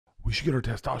we should get our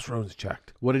testosterone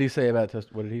checked. What did he say about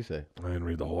What did he say? I didn't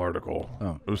read the whole article.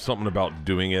 Oh. It was something about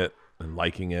doing it and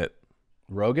liking it.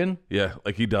 Rogan? Yeah,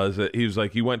 like he does it. He was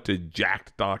like, he went to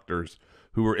jacked doctors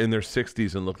who were in their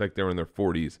 60s and looked like they were in their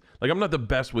 40s. Like, I'm not the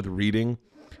best with reading.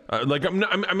 What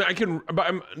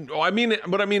I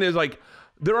mean is, like,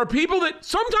 there are people that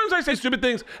sometimes I say stupid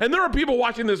things, and there are people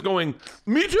watching this going,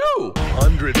 me too.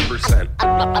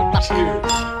 100%.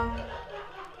 Cheers.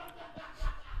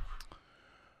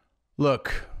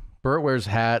 Look, Bert wears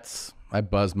hats. I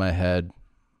buzz my head.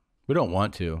 We don't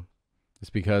want to. It's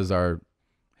because our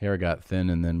hair got thin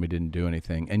and then we didn't do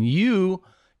anything. And you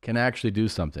can actually do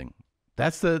something.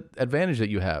 That's the advantage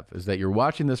that you have, is that you're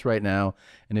watching this right now.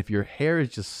 And if your hair is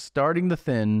just starting to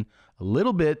thin a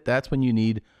little bit, that's when you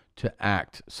need to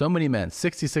act. So many men,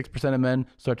 66% of men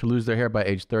start to lose their hair by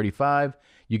age 35.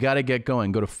 You got to get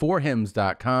going. Go to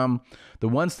forhims.com, the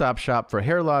one-stop shop for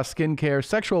hair loss, skincare,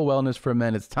 sexual wellness for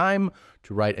men. It's time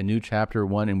to write a new chapter,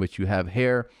 one in which you have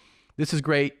hair. This is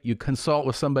great. You consult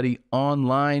with somebody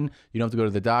online. You don't have to go to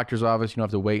the doctor's office. You don't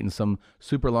have to wait in some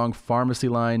super long pharmacy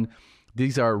line.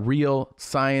 These are real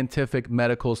scientific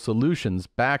medical solutions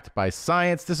backed by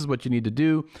science. This is what you need to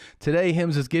do. Today,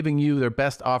 Hims is giving you their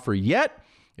best offer yet.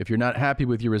 If you're not happy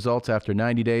with your results after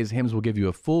 90 days, Hims will give you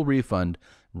a full refund.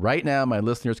 Right now, my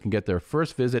listeners can get their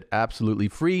first visit absolutely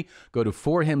free. Go to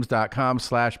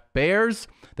forhims.com/bears.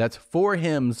 That's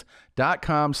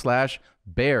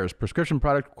forhims.com/bears. Prescription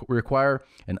product require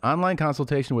an online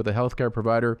consultation with a healthcare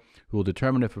provider who will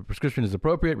determine if a prescription is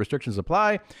appropriate. Restrictions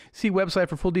apply. See website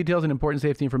for full details and important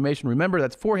safety information. Remember,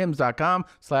 that's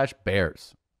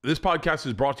forhims.com/bears. This podcast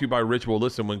is brought to you by Ritual.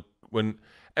 Listen, when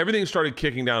everything started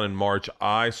kicking down in March,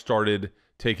 I started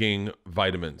taking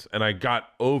vitamins, and I got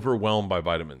overwhelmed by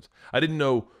vitamins. I didn't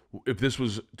know if this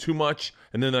was too much,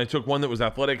 and then I took one that was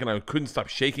athletic, and I couldn't stop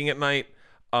shaking at night.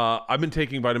 I've been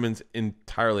taking vitamins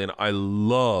entirely, and I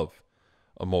love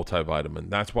a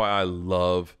multivitamin. That's why I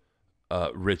love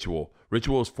Ritual.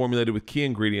 Ritual is formulated with key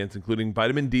ingredients, including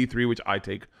vitamin D3, which I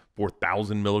take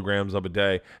 4,000 milligrams of a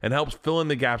day, and helps fill in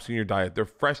the gaps in your diet. They're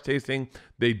fresh tasting.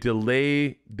 They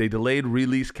delayed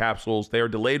release capsules. They are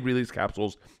delayed release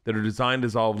capsules that are designed to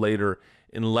dissolve later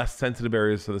in less sensitive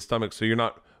areas of the stomach, so you're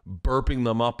not burping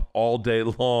them up all day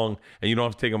long, and you don't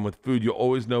have to take them with food. You'll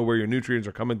always know where your nutrients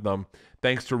are coming from,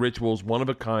 thanks to Ritual's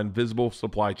one-of-a-kind visible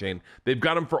supply chain. They've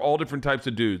got them for all different types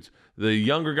of dudes. The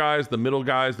younger guys, the middle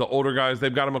guys, the older guys,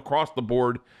 they've got them across the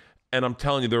board. And I'm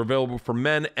telling you, they're available for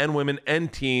men and women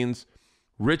and teens.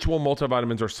 Ritual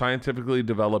multivitamins are scientifically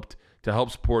developed to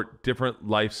help support different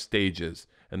life stages.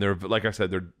 And they're, like I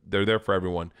said, they're there for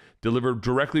everyone. Delivered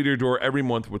directly to your door every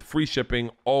month with free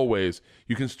shipping, always.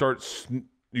 You can start,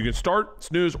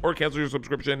 snooze, or cancel your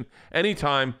subscription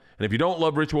anytime. And if you don't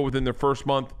love Ritual within their first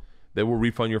month, they will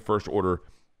refund your first order.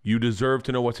 You deserve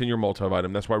to know what's in your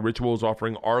multivitamin. That's why Ritual is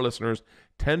offering our listeners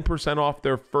 10% off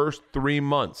their first 3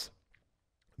 months.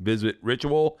 Visit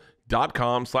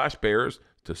ritual.com/bears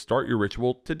to start your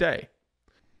ritual today.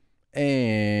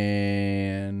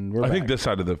 And I think this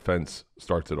side of the fence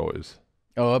starts it always.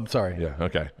 Oh, I'm sorry. Yeah,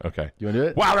 okay. You want to do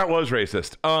it? Wow, that was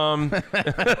racist.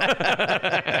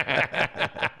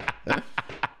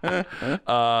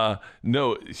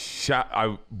 No,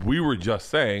 we were just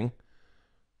saying,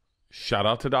 shout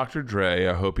out to Dr. Dre.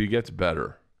 I hope he gets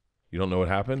better. You don't know what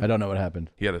happened? I don't know what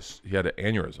happened. He had an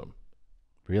aneurysm.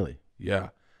 Really? Yeah.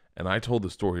 And I told the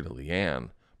story to Leanne,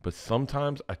 but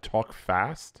sometimes I talk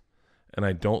fast and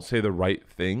I don't say the right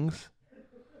things.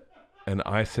 And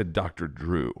I said Dr.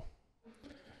 Drew.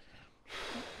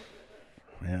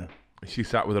 Yeah. She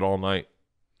sat with it all night.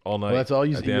 Well, that's all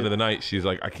you At the end of the night, she's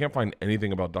like, I can't find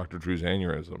anything about Dr. Drew's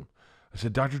aneurysm. I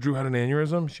said, Dr. Drew had an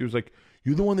aneurysm? She was like,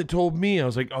 you're the one that told me. I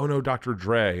was like, oh no, Dr.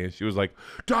 Dre. And she was like,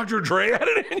 Dr. Dre had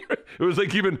an aneurysm. It was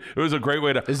like it was a great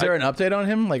way to. Is there an update on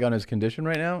him, like on his condition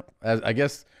right now? I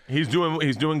guess he's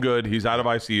doing good. He's out of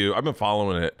ICU. I've been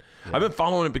following it. Yeah. I've been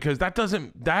following it because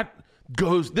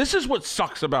this is what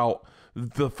sucks about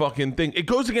the fucking thing. It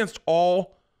goes against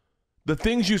all the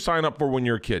things you sign up for when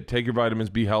you're a kid. Take your vitamins,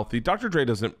 be healthy. Dr. Dre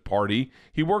doesn't party.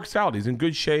 He works out. He's in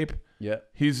good shape. Yeah.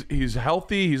 He's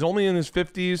healthy. He's only in his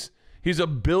 50s. He's a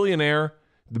billionaire.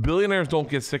 The billionaires don't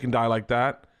get sick and die like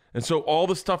that. And so all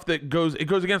the stuff that goes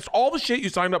against all the shit you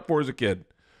signed up for as a kid.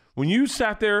 When you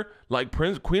sat there like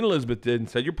Queen Elizabeth did and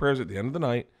said your prayers at the end of the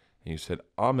night, and you said,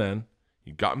 amen,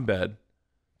 you got in bed,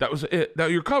 that was it. Now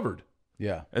you're covered.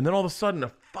 Yeah. And then all of a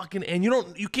sudden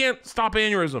you can't stop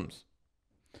aneurysms.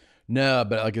 No,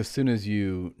 but like as soon as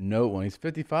you know one, he's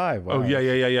 55. Wow. Oh, yeah.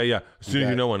 As soon as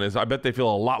you know one is, I bet they feel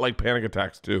a lot like panic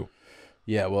attacks too.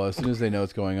 Yeah, well, as soon as they know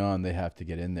what's going on, they have to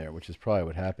get in there, which is probably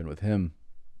what happened with him.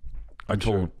 I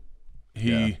told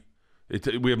we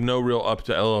have no real up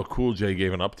to LL Cool J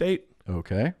gave an update.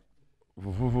 Okay.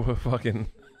 Fucking,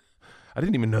 I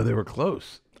didn't even know they were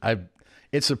close.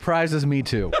 It surprises me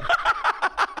too.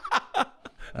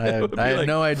 I had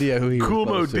no idea who he was. Cool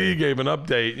Mo D gave an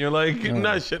update, and you're like,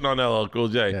 not shitting on LL Cool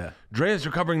J. Yeah. Dre's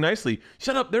recovering nicely.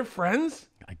 Shut up, they're friends.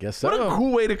 I guess so. What a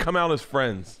cool way to come out as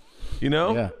friends, you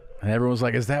know? Yeah. And everyone was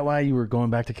like, "Is that why you were going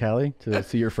back to Cali to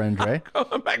see your friend Dre?"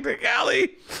 Going back to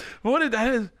Cali. What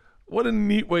a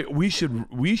neat way. We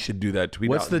should do that tweet.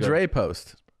 What's the Dre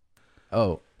post?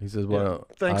 Oh, he says, "Well,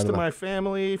 thanks to my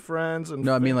family, friends, and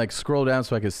no, I mean like scroll down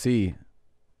so I could see."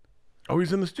 Oh,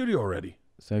 he's in the studio already.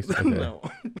 Okay. No.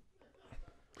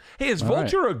 Hey, is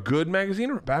Vulture a good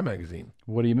magazine or a bad magazine?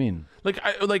 What do you mean? Like,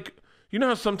 you know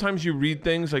how sometimes you read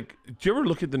things like, do you ever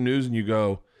look at the news and you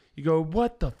go,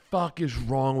 what the fuck is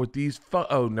wrong with these?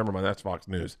 Oh, never mind, that's Fox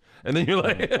News. And then you're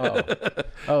like,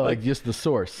 like just the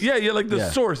source. Yeah, like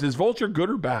the source. Is Vulture good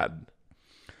or bad?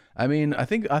 I mean, I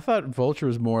thought Vulture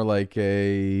was more like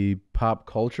a pop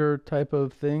culture type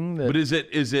of thing. But is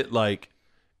it like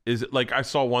I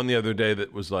saw one the other day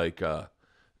that was like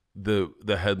the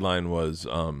headline was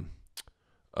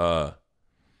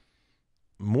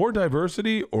more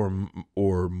diversity or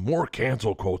more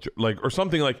cancel culture, like, or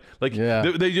something like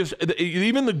they just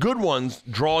even the good ones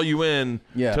draw you in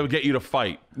to get you to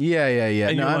fight. Yeah.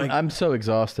 And no, I'm so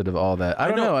exhausted of all that. I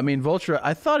don't know. I mean, Vulture,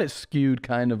 I thought it skewed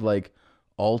kind of like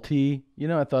alty. You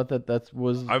know, I thought that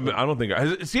was. I don't think.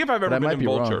 See if I've ever been in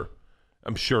Vulture. Wrong.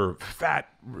 I'm sure fat,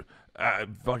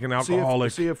 fucking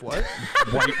alcoholic. See if what?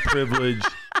 White privilege.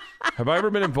 Have I ever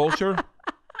been in Vulture?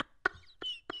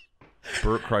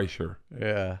 Bert Kreischer.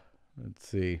 Yeah. Let's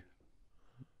see.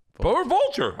 Or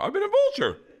Vulture. I've been in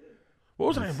Vulture. What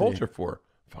was I in Vulture for?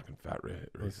 Fucking fat red.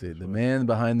 Let's see. The man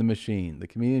behind the machine. The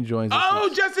comedian joins us.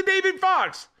 Oh, Jesse David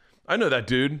Fox. I know that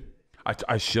dude.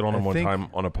 I shit on him one time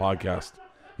on a podcast.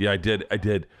 Yeah, I did.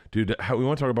 Dude, we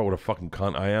want to talk about what a fucking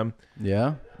cunt I am?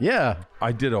 Yeah. Yeah.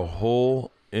 I did a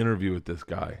whole interview with this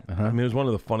guy. I mean, it was one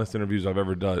of the funnest interviews I've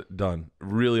ever done.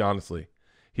 Really, honestly.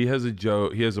 He has a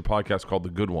podcast called The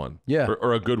Good One. Yeah.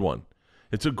 Or A Good One.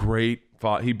 It's a great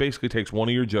thought. He basically takes one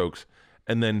of your jokes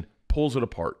and then pulls it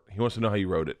apart. He wants to know how you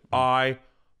wrote it. I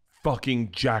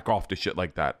fucking jack off to shit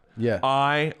like that. Yeah.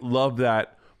 I love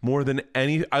that more than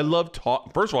any. I love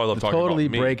talk. First of all, I love talking totally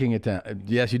about me. Breaking it down.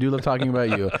 Yes, you do love talking about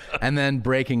you. And then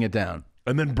breaking it down.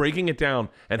 And then breaking it down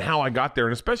and how I got there.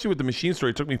 And especially with the machine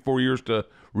story, it took me 4 years to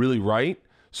really write.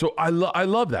 So I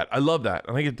love that. I love that.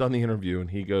 And I get done the interview and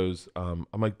he goes, I'm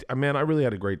like, man, I really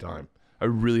had a great time.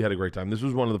 This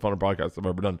was one of the funner podcasts I've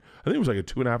ever done. I think it was like a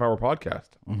 2.5 hour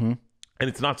podcast. Mm-hmm. And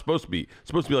it's not supposed to be. It's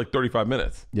supposed to be like 35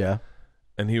 minutes. Yeah.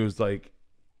 And he was like,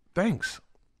 thanks.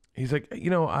 He's like,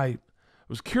 I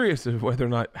was curious of whether or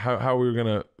not how I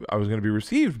was going to be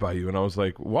received by you. And I was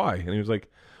like, why? And he was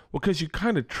like, well, because you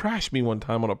kind of trashed me one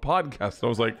time on a podcast. And I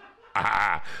was like,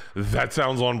 that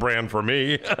sounds on brand for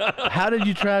me. How did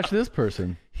you trash this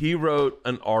person? He wrote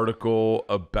an article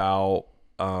about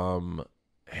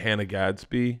Hannah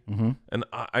Gadsby. Mm-hmm. And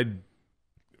I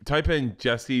type in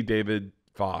Jesse David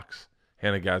Fox,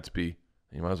 Hannah Gadsby.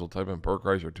 You might as well type in Bert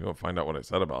Kreischer too and find out what I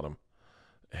said about him.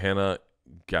 Hannah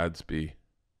Gadsby.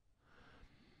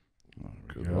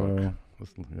 Good luck.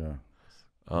 Yeah.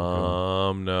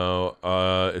 No.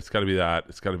 It's got to be that.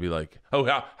 It's got to be like,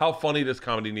 how funny does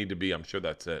comedy need to be? I'm sure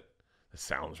that's it. It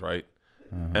sounds right.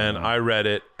 And I read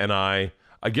it, and I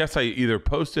guess I either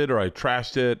posted or I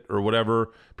trashed it or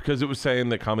whatever because it was saying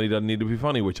that comedy doesn't need to be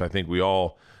funny, which I think we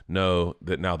all know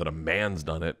that now that a man's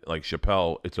done it, like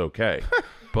Chappelle, it's okay.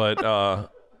 But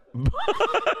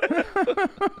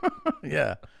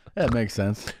yeah. That makes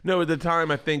sense. No, at the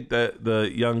time, I think that the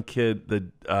young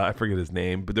kid, I forget his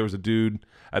name, but there was a dude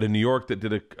out of New York that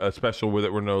did a special where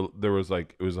it was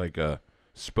like a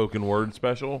spoken word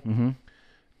special, mm-hmm.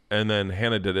 And then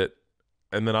Hannah did it,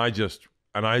 and then I just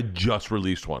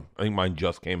released one. I think mine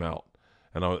just came out,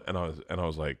 and I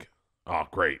was like, oh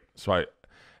great. So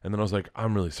then I was like,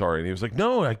 I'm really sorry, and he was like,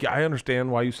 no, I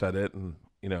understand why you said it, and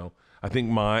I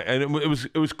think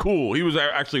it was cool. He was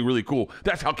actually really cool.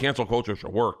 That's how cancel culture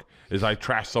should work. Is I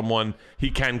trash someone, he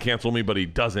can cancel me, but he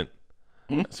doesn't.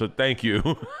 So thank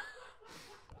you.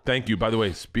 Thank you. By the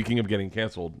way, speaking of getting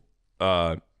canceled,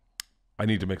 I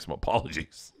need to make some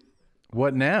apologies.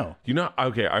 What now?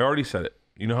 Okay, I already said it.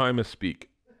 You know how I misspeak?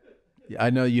 I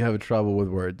know you have trouble with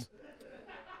words.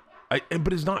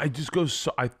 But it's not. I just go.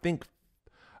 So I think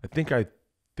I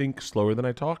think slower than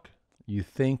I talk. You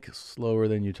think slower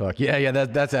than you talk. Yeah,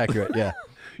 that's accurate. Yeah.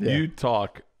 You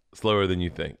talk slower than you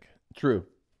think. True.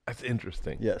 That's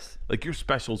interesting. Yes. Like your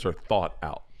specials are thought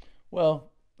out.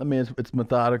 Well, I mean, it's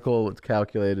methodical, it's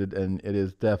calculated, and it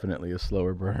is definitely a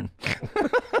slower burn.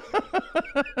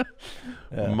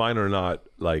 Mine are not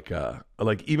like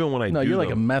even when I No, do you're like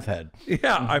a them, meth head.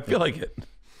 yeah, I feel like it.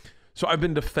 So I've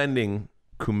been defending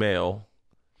Kumail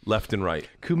left and right.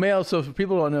 Kumail, so for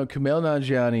people who don't know, Kumail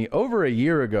Nanjiani, over a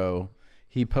year ago,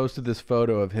 he posted this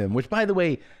photo of him, which, by the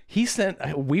way,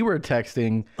 we were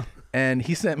texting, and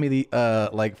he sent me the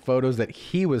like photos that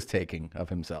he was taking of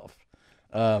himself.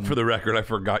 For the record, I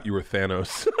forgot you were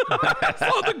Thanos. I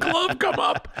saw the glove come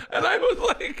up, and I was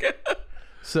like,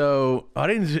 So I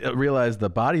didn't realize the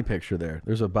body picture there.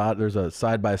 There's a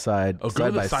side by side,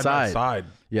 side by side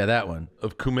Yeah, that one.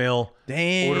 of Kumail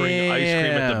Damn. ordering ice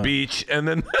cream at the beach, and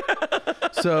then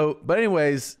So, but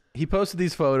anyways, he posted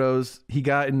these photos. He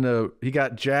got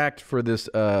jacked for this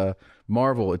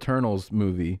Marvel Eternals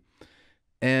movie,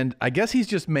 and I guess he's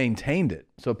just maintained it.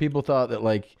 So people thought that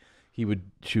like he would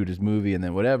shoot his movie and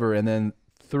then whatever, and then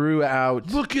throughout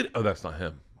that's not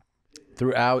him.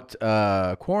 Throughout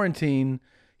quarantine,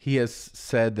 he has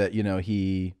said that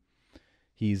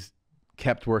he's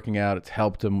kept working out. It's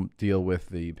helped him deal with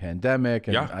the pandemic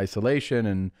and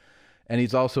isolation, and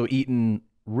he's also eaten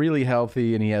really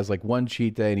healthy. And he has like one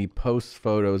cheat day, and he posts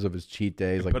photos of his cheat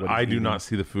days. Like, but I do not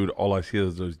see the food. All I see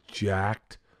is those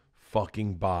jacked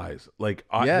fucking buys. Like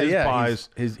his buys,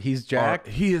 he's jacked.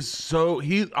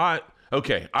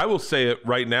 Okay, I will say it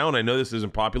right now, and I know this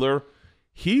isn't popular.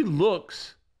 He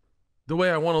looks the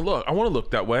way I want to look. I want to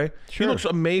look that way. Sure. He looks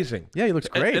amazing. Yeah, he looks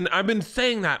great. And I've been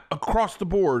saying that across the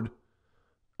board,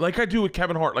 like I do with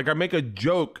Kevin Hart. Like I make a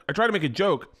joke. I try to make a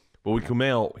joke, but with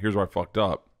Kumail, here's where I fucked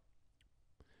up.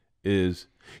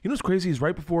 What's crazy is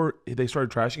right before they started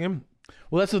trashing him.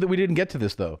 Well, that's so that we didn't get to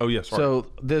this though. Oh yeah, sorry.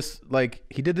 So this, like,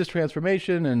 he did this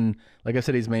transformation, and like I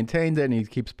said, he's maintained it, and he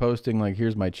keeps posting like,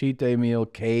 here's my cheat day meal,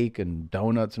 cake and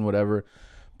donuts and whatever.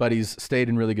 But he's stayed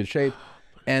in really good shape,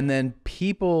 and then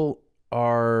people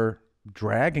are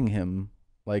dragging him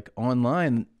like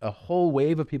online. A whole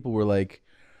wave of people were like,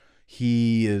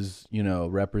 he is,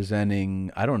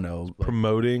 representing, I don't know,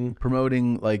 like,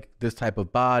 promoting like this type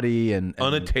of body and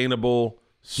unattainable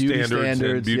standards and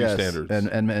beauty yes. standards,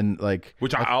 and like,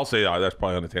 which I'll say that's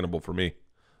probably unattainable for me.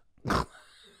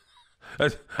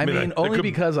 I mean, only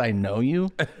because I know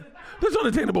you. That's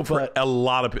unattainable for a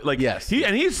lot of people. Like, yes,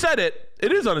 he said it.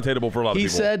 It is unattainable for a lot of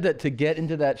people. He said that to get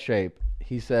into that shape,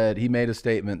 he made a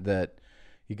statement that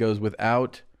he goes,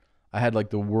 without, I had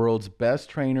like the world's best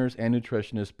trainers and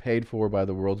nutritionists paid for by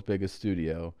the world's biggest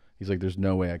studio. He's like, there's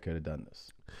no way I could have done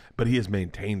this. But he has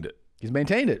maintained it. He's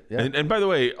maintained it. Yeah. And by the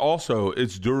way, also,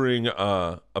 it's during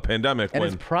a pandemic. And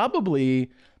it's probably,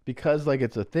 because like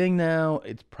it's a thing now,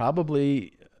 it's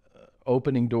probably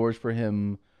opening doors for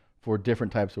him for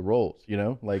different types of roles,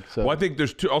 like, so. Well, I think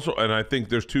there's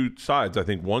two sides. I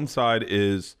think one side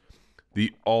is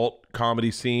the alt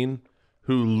comedy scene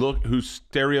who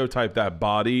stereotype that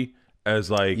body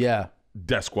as like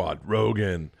Death Squad,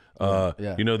 Rogan,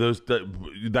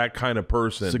 that kind of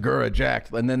person. Segura,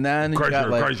 jacked, and then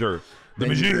Kreischer, the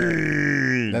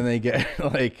machine. Then they get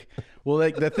like, well,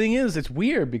 like the thing is, it's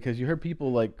weird because you heard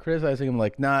people like criticizing him,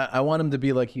 like, nah, I want him to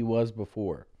be like he was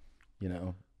before,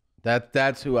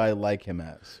 That's who I like him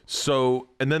as. So,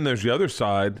 and then there's the other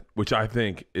side, which I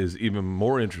think is even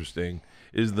more interesting,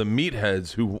 is the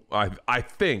meatheads who I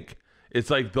think it's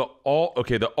like the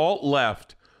alt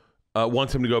left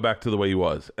wants him to go back to the way he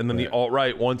was, and then the alt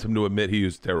right wants him to admit he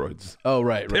used steroids. Oh,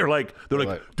 right. They're like,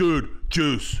 dude,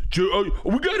 juice. Oh,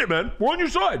 we get it, man. We're on your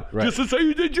side. Right. Just to say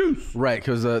you did juice. Right,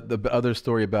 because the other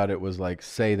story about it was like,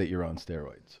 say that you're on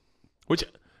steroids. Which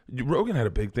Rogan had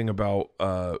a big thing about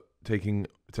taking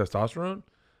testosterone.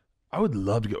 I would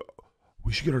love to go.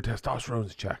 We should get our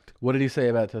testosterones checked. What did he say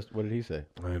about what did he say?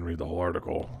 I didn't read the whole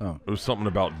article. Oh. It was something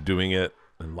about doing it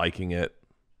and liking it.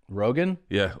 Rogan?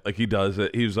 Yeah, like he does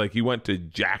it. He was like, he went to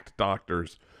jacked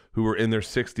doctors who were in their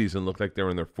 60s and looked like they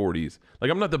were in their 40s. Like,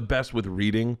 I'm not the best with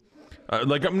reading.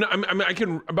 What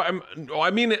I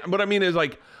mean is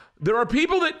like, there are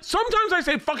people that sometimes I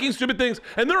say fucking stupid things,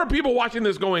 and there are people watching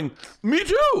this going, me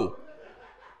too.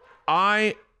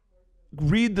 I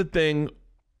read the thing,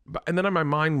 and then my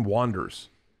mind wanders.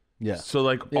 Yeah. So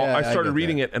like, I started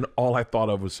reading it, and all I thought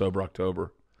of was Sober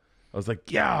October. I was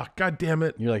like, yeah, God damn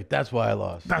it. You're like, that's why I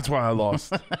lost. That's why I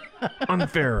lost.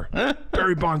 Unfair.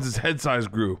 Barry Bonds' head size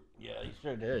grew. Yeah, he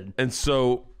sure did. And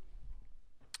so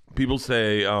people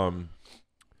say,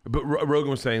 but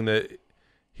Rogan was saying that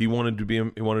he wanted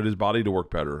his body to work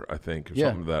better, I think, or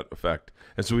something to that effect.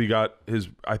 And so he got his,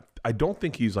 I don't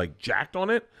think he's like jacked on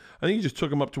it. I think he just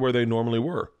took him up to where they normally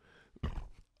were.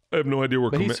 I have no idea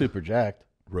where. But he's super jacked.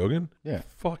 Rogan? Yeah.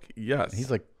 Fuck yes. He's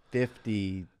like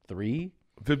 53.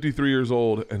 53 years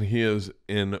old, and he is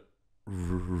in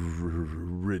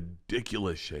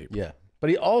ridiculous shape. Yeah. But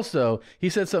he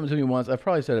said something to me once. I've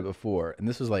probably said it before, and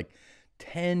this was like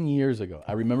 10 years ago.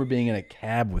 I remember being in a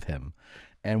cab with him,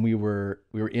 and we were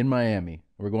in Miami.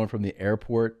 We were going from the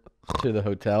airport to the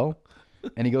hotel,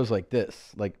 and he goes like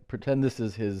this, like pretend this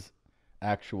is his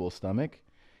actual stomach.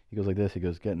 He goes like this. He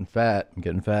goes, "Getting fat. I'm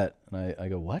getting fat." And I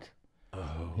go, "What?"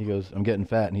 Oh. He goes, "I'm getting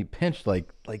fat." And he pinched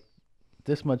like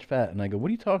this much fat. And I go, "What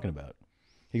are you talking about?"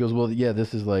 He goes, "Well, yeah,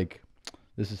 this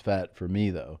is fat for me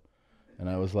though." And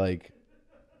I was like,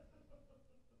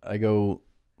 I go,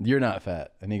 "You're not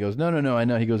fat." And he goes, No, I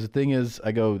know. He goes, "The thing is,"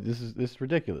 I go, this is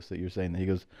ridiculous that you're saying that." He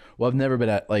goes, "Well, I've never been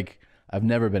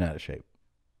out of shape."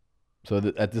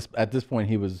 So at this point,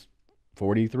 he was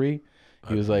 43.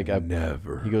 He was like, I've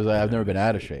never been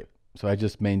out of shape. So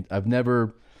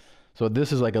so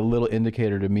this is like a little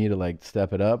indicator to me to like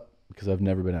step it up because I've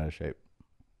never been out of shape.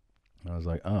 And I was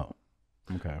like, oh,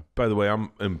 okay. By the way, I'm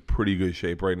in pretty good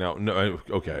shape right now. No,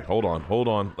 okay, hold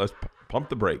on. Let's pump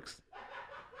the brakes.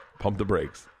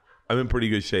 I'm in pretty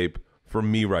good shape for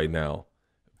me right now.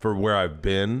 For where I've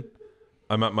been,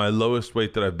 I'm at my lowest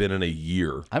weight that I've been in a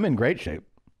year. I'm in great shape.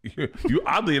 You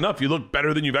oddly enough, you look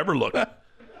better than you've ever looked.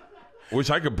 Wish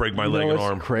I could break my leg and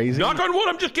arm. Crazy. Knock on wood.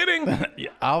 I'm just kidding.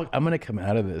 I'm gonna come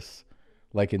out of this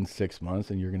like in 6 months,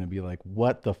 and you're gonna be like,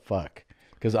 "What the fuck?"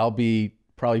 Because I'll be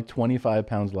probably 25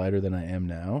 pounds lighter than I am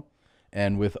now,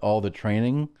 and with all the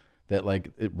training that like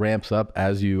it ramps up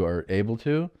as you are able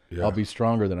to, I'll be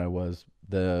stronger than I was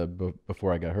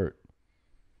before I got hurt.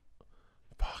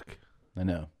 Fuck. I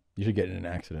know. You should get in an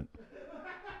accident.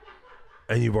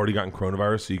 And you've already gotten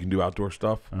coronavirus, so you can do outdoor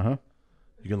stuff. Uh-huh.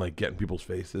 You can like get in people's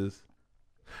faces.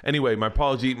 Anyway, my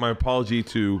apology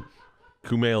to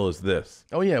Kumail is this.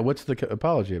 Oh yeah, what's the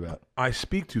apology about? I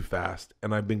speak too fast,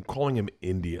 and I've been calling him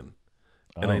Indian,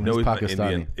 and I know he's not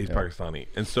Indian. He's Pakistani,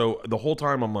 and so the whole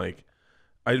time I'm like,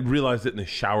 I realized it in the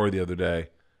shower the other day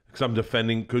because I'm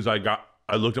defending because I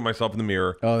looked at myself in the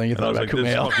mirror. Oh, then you thought about Kumail. This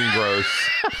is fucking gross.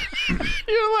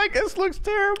 You're like, this looks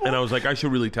terrible. And I was like, I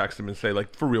should really text him and say,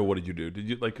 like, for real, what did you do? Did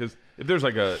you like? Because if there's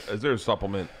like is there a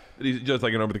supplement? He's just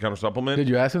like an over-the-counter supplement. Did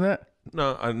you ask him that?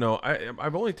 No,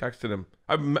 I've only texted him.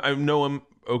 I know him.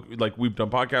 Like we've done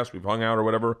podcasts, we've hung out or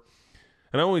whatever.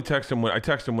 And I only text him when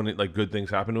like good things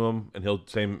happen to him, and he'll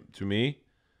say to me.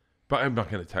 But I'm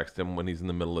not gonna text him when he's in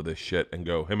the middle of this shit and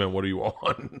go, "Hey man, what are you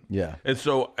on?" Yeah. And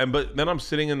so, but then I'm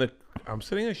sitting in the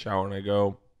shower and I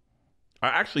go, I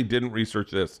actually didn't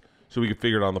research this so we could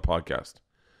figure it out on the podcast.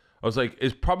 I was like,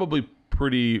 it's probably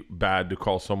pretty bad to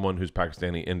call someone who's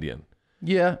Pakistani Indian.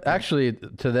 Yeah, actually,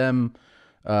 to them,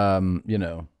 probably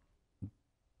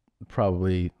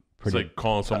pretty. It's like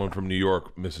calling someone from New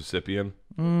York Mississippian.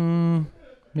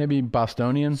 Maybe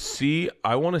Bostonian.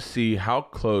 I want to see how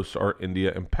close are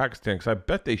India and Pakistan, because I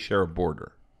bet they share a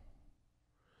border.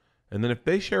 And then if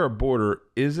they share a border,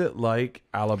 is it like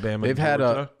Alabama? They've had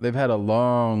a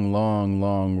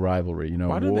long rivalry.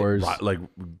 Why wars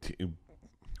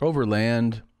over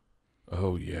land.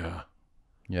 Oh yeah.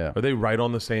 Yeah. Are they right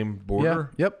on the same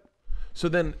border? Yeah. Yep. So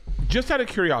then, just out of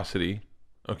curiosity,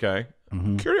 okay,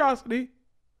 curiosity,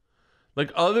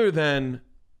 like other than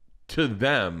to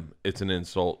them, it's an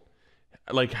insult.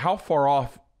 Like, how far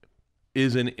off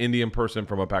is an Indian person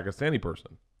from a Pakistani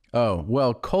person? Oh,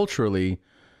 well, culturally,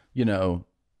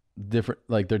 different.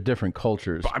 Like they're different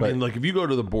cultures. But I mean, like if you go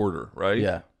to the border, right?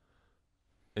 Yeah.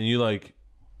 And you like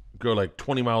go like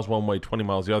 20 miles one way, 20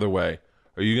 miles the other way.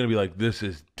 Are you going to be like, this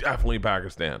is definitely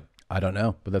Pakistan? I don't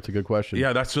know, but that's a good question.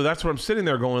 Yeah, that's what I'm sitting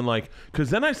there going like, because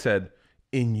then I said,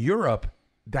 in Europe,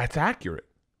 that's accurate.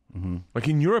 Mm-hmm. Like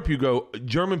in Europe, you go,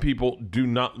 German people do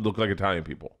not look like Italian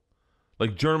people.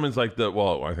 Like Germans, like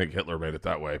I think Hitler made it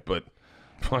that way, but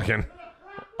fucking,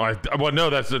 no,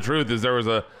 that's the truth. Is there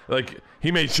was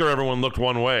he made sure everyone looked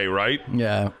one way, right?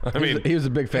 Yeah, he was a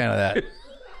big fan of that.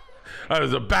 That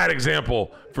was a bad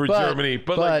example for Germany.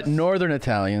 But Northern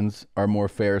Italians are more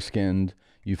fair-skinned.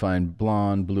 You find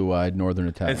blonde, blue-eyed Northern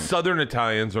Italians. And Southern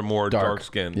Italians are more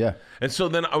dark-skinned. Yeah. And so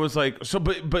then I was like,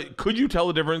 but could you tell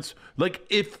the difference? Like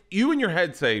if you in your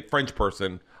head say French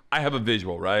person, I have a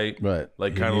visual, right? Right.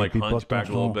 Like kind of like hunchback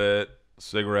a little bit,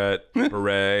 cigarette,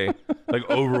 beret, like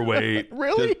overweight.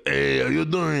 Really? Just, hey, how you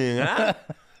doing? Huh?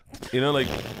 Like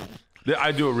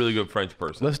I do a really good French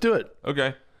person. Let's do it.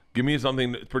 Okay. Give me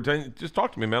something. Pretend. Just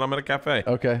talk to me, man. I'm at a cafe.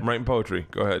 Okay. I'm writing poetry.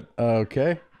 Go ahead.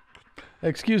 Okay.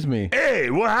 Excuse me.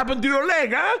 Hey, what happened to your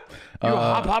leg, huh? You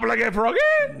hop like a froggy?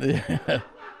 Yeah.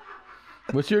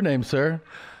 What's your name, sir?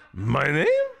 My name?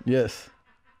 Yes.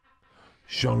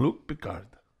 Jean-Luc Picard.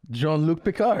 Jean-Luc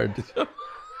Picard.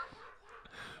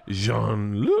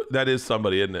 Jean-Luc. That is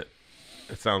somebody, isn't it?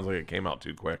 It sounds like it came out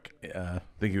too quick. Yeah. I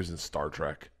think he was in Star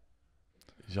Trek.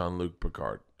 Jean-Luc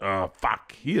Picard.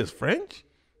 Fuck. He is French?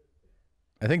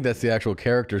 I think that's the actual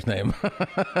character's name.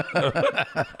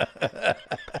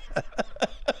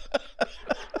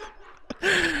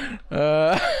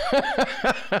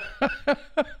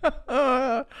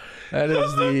 That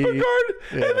is the Picard,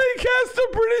 and they cast a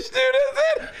British dude as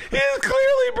it. He's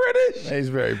clearly British. He's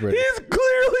very British. He's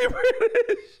clearly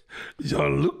British.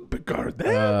 Jean-Luc Picard.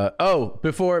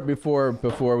 Before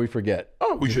we forget,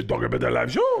 We should talk about the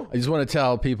live show. I just want to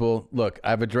tell people, look,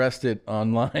 I've addressed it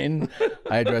online.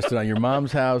 I addressed it on your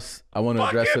mom's house. I want to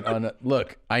address it on.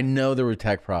 Look, I know there were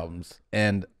tech problems,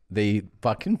 and they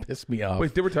fucking pissed me off.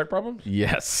 Wait, there were tech problems?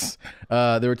 Yes.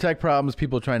 There were tech problems,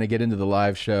 people trying to get into the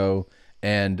live show,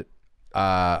 and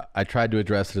I tried to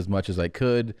address it as much as I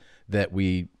could, that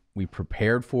we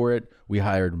prepared for it. We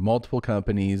hired multiple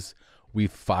companies. We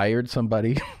fired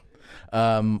somebody.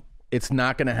 It's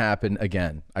not going to happen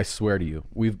again. I swear to you.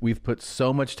 We've put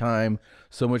so much time,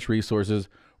 so much resources.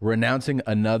 We're announcing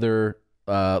another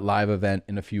live event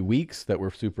in a few weeks that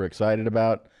we're super excited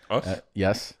about. Us?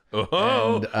 Yes.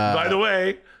 Oh, And, by the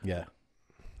way, yeah,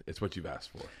 it's what you've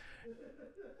asked for.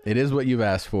 it is what you've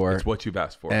asked for. It's what you've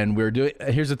asked for. And we're doing.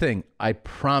 Here's the thing. I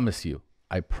promise you,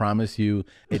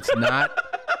 it's not.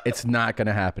 It's not going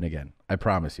to happen again. I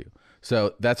promise you.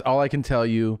 So that's all I can tell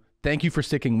you. Thank you for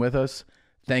sticking with us.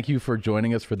 Thank you for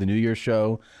joining us for the New Year's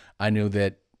show. I knew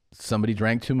that somebody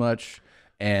drank too much,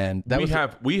 and that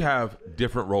we have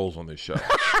different roles on this show.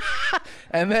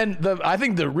 And then I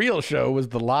think the real show was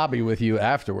the lobby with you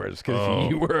afterwards,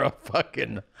 because you were a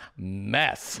fucking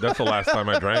mess. That's the last time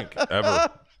I drank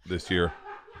ever this year.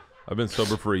 I've been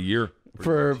sober for a year.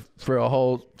 For a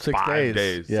whole 6 days. 5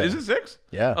 days. Yeah. Is it 6?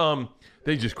 Yeah.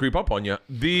 They just creep up on you.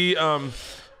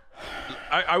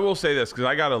 I will say this, because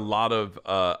I got a lot of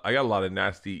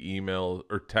nasty emails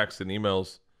or texts and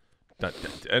emails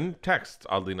and texts,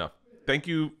 oddly enough. Thank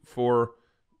you for.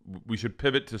 We should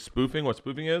pivot to spoofing. What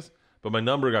spoofing is, but my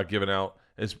number got given out.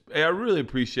 I really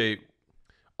appreciate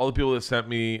all the people that sent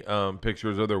me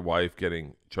pictures of their wife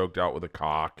getting choked out with a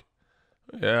cock.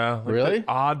 Yeah, like really the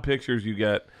odd pictures you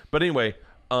get. But anyway,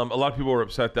 a lot of people were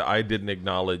upset that I didn't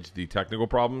acknowledge the technical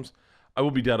problems. I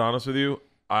will be dead honest with you.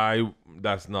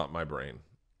 That's not my brain.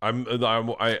 And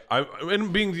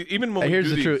being even when here's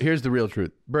the truth. Here's the real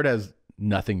truth. Bert has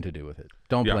nothing to do with it.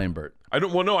 Don't blame Bert. I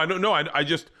don't know.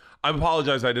 I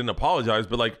apologize. I didn't apologize,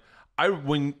 but like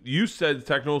when you said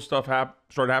technical stuff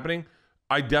started happening,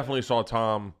 I definitely saw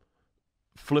Tom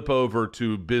flip over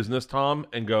to business Tom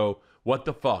and go, "What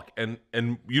the fuck?" And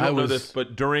you don't know this,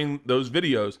 but during those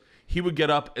videos, he would get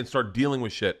up and start dealing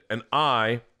with shit, and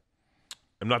I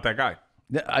am not that guy.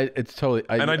 It's totally.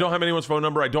 I don't have anyone's phone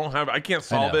number. I can't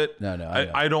solve it. No.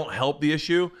 I don't help the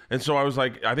issue. And so I was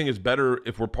like, I think it's better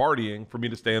if we're partying for me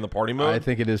to stay in the party mode. I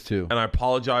think it is too. And I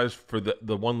apologize for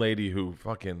the one lady who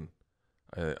fucking,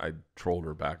 I trolled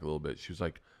her back a little bit. She was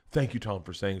like, "Thank you, Tom,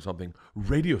 for saying something.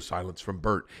 Radio silence from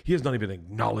Bert. He has not even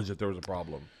acknowledged that there was a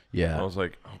problem." Yeah. And I was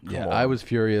like, oh, come on. I was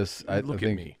furious. Look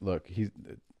at me. Look,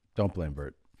 don't blame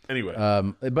Bert. Anyway,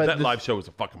 but that live show was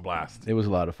a fucking blast. It was a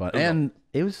lot of fun. And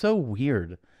it was so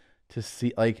weird to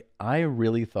see. Like, I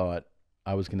really thought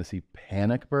I was going to see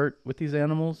panic Bert with these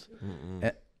animals.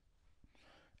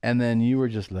 And then you were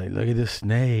just like, "Look at this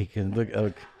snake." And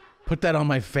look, put that on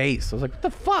my face. I was like, "What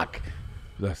the fuck?"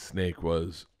 That snake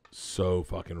was so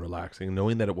fucking relaxing.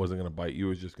 Knowing that it wasn't going to bite you, it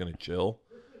was just going to chill.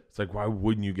 It's like, why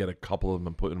wouldn't you get a couple of them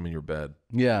and put them in your bed?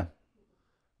 Yeah.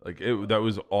 Like, that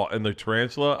was all. And the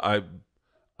tarantula,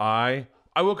 I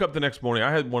woke up the next morning.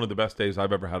 I had one of the best days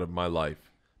I've ever had of my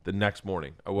life. The next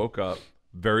morning, I woke up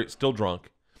still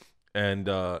drunk, and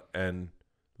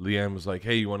Leanne was like,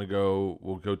 "Hey, you want to go?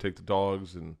 We'll go take the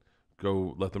dogs and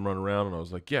go let them run around." And I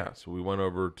was like, "Yeah." So we went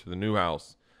over to the new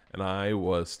house, and I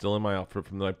was still in my outfit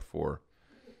from the night before,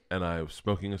 and I was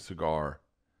smoking a cigar,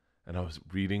 and I was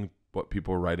reading what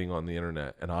people were writing on the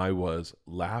internet, and I was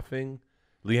laughing.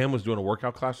 Leanne was doing a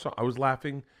workout class, so I was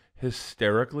laughing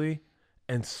hysterically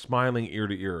and smiling ear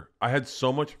to ear. I had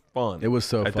so much fun. It was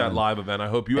so at fun. that live event. I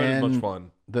hope you had as much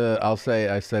fun. I'll say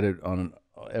I said it on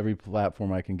every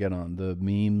platform I can get on. The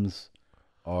memes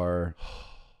are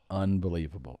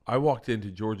unbelievable. I walked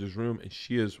into George's room and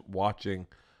she is watching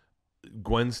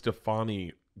Gwen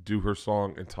Stefani do her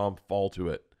song and Tom fall to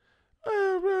it.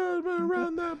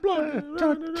 Around that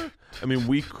block. I mean,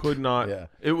 we could not. Yeah.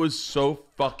 It was so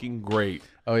fucking great.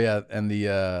 Oh yeah, and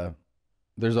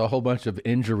there's a whole bunch of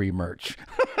injury merch.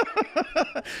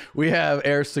 We have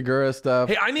Air Segura stuff.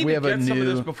 Hey, I need we to have get some of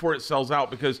this before it sells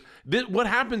out, because what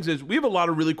happens is we have a lot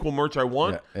of really cool merch I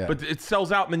want, but it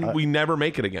sells out and then we never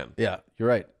make it again. Yeah, you're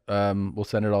right. We'll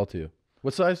send it all to you.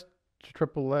 What size?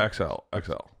 Triple X? XL.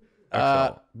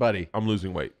 Buddy, I'm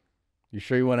losing weight. you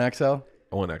sure you want XL?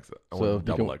 I want XL. I So want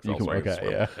double XL. So I can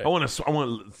swim. yeah. I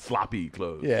want sloppy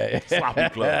clothes. Yeah. Sloppy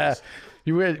clothes.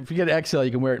 If you get XL,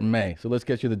 you can wear it in May. So let's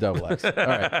get you the double X. All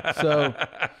right. So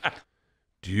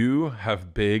Do you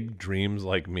have big dreams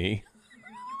like me?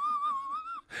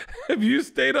 Have you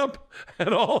stayed up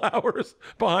at all hours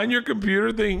behind your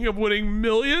computer thinking of winning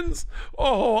millions?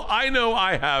 Oh, I know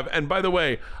I have. And by the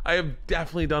way, I have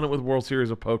definitely done it with World Series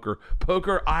of Poker.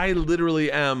 Poker, I literally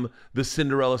am the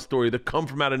Cinderella story, the come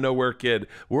from out of nowhere kid.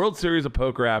 World Series of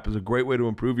Poker app is a great way to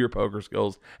improve your poker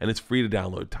skills, and it's free to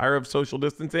download. Tired of social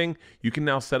distancing? You can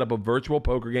now set up a virtual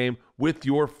poker game with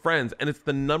your friends, and it's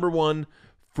the #1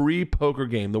 free poker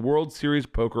game. The World Series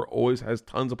Poker always has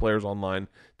tons of players online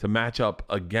to match up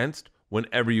against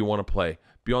whenever you want to play.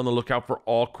 Be on the lookout for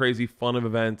all crazy fun of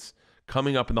events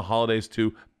coming up in the holidays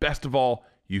too. Best of all,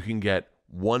 you can get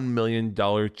 $1 million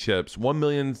chips, 1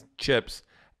 million chips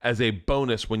as a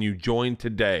bonus when you join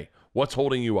today. What's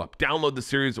holding you up? Download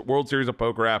the World Series of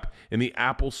Poker app in the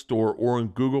Apple Store or in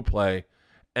Google Play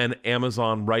and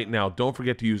Amazon right now. Don't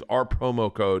forget to use our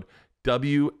promo code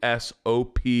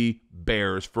WSOP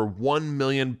Bears for 1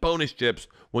 million bonus chips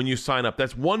when you sign up.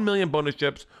 That's 1 million bonus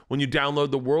chips when you download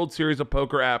the World Series of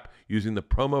Poker app using the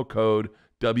promo code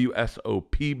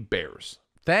WSOP Bears.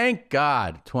 thank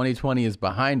God 2020 is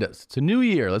behind us. It's a new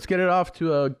year. Let's get it off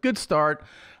to a good start.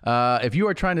 If you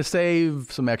are trying to save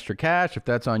some extra cash, if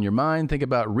that's on your mind, think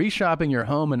about reshopping your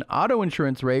home and auto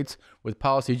insurance rates with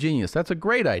Policy Genius. That's a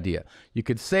great idea. You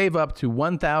could save up to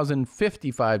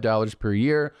 $1,055 per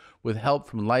year with help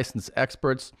from licensed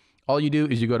experts. All you do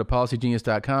is you go to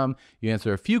policygenius.com, you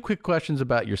answer a few quick questions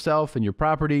about yourself and your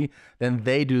property, then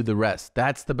they do the rest.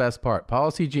 That's the best part.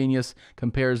 Policy Genius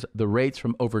compares the rates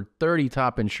from over 30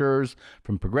 top insurers,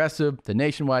 from Progressive to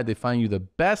Nationwide. They find you the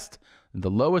best,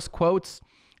 the lowest quotes,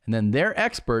 and then their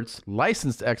experts,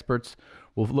 licensed experts,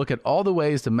 will look at all the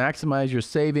ways to maximize your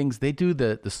savings. They do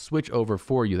the switch over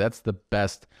for you. That's the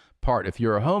best part. If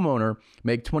you're a homeowner,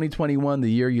 make 2021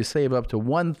 the year you save up to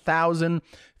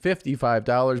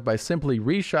 $1,055 by simply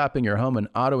reshopping your home and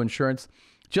auto insurance.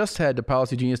 Just head to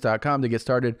policygenius.com to get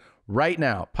started right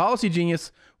now. Policy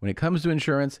Genius, when it comes to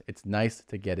insurance, it's nice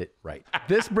to get it right.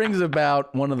 This brings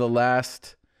about one of the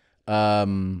last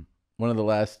things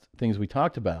we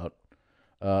talked about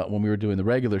when we were doing the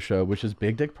regular show, which is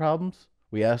big dick problems.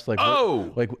 We asked what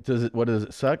does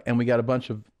it suck? And we got a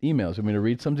bunch of emails. Want me to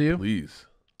read some to you? Please.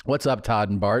 What's up,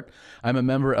 Todd and Bart? I'm a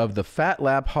member of the Fat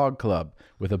Lap Hog Club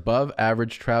with above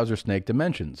average trouser snake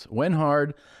dimensions. When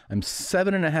hard, I'm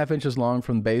 7.5 inches long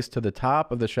from base to the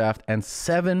top of the shaft and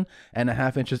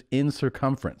 7.5 inches in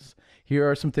circumference. Here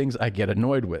are some things I get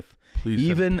annoyed with. Please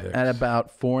Even at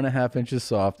about 4.5 inches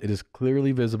soft, it is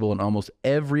clearly visible in almost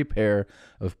every pair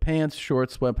of pants,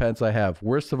 shorts, sweatpants I have.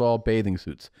 Worst of all, bathing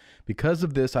suits. Because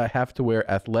of this, I have to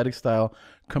wear athletic-style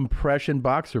compression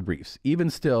boxer briefs. Even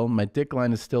still, my dick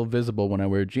line is still visible when I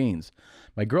wear jeans.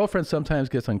 My girlfriend sometimes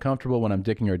gets uncomfortable when I'm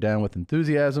dicking her down with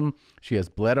enthusiasm. She has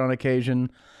bled on occasion.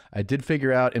 I did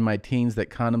figure out in my teens that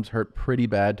condoms hurt pretty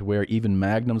bad to wear. Even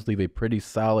magnums leave a pretty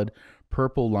solid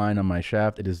purple line on my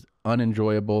shaft. It is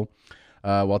unenjoyable.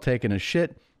 While taking a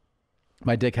shit,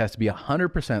 my dick has to be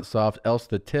 100% soft, else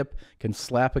the tip can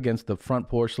slap against the front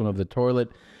porcelain of the toilet.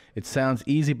 It sounds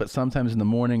easy, but sometimes in the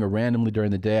morning or randomly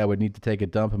during the day, I would need to take a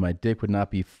dump and my dick would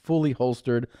not be fully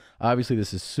holstered. Obviously,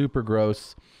 this is super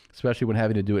gross, especially when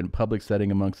having to do it in public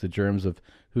setting amongst the germs of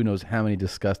who knows how many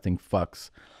disgusting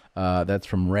fucks. That's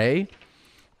from Ray.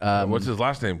 What's his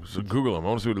last name? So Google him. I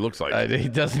want to see what he looks like. He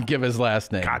doesn't give his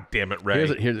last name. God damn it, Ray.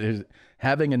 Here's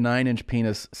having a 9-inch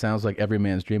penis sounds like every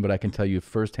man's dream, but I can tell you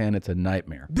firsthand it's a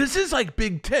nightmare. This is like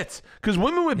big tits. Because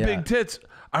women with big tits,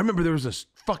 I remember there was this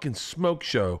fucking smoke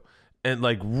show and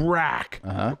like Rack.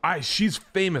 She's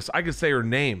famous. I could say her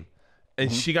name.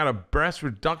 And she got a breast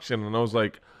reduction. And I was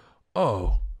like,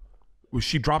 oh, was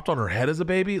she dropped on her head as a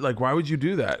baby? Like, why would you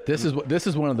do that? This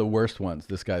is one of the worst ones,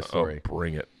 this guy's story. Oh,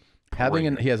 bring it.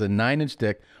 He has a 9-inch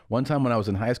dick. One time when I was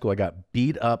in high school, I got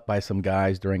beat up by some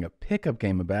guys during a pickup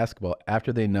game of basketball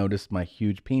after they noticed my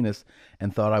huge penis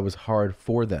and thought I was hard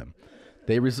for them.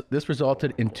 This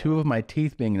resulted in 2 of my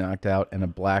teeth being knocked out and a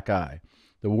black eye.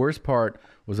 The worst part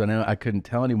was I couldn't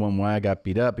tell anyone why I got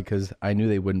beat up because I knew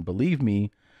they wouldn't believe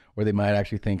me or they might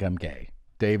actually think I'm gay.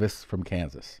 Davis from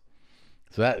Kansas.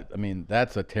 So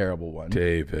that's a terrible one.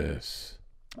 Davis.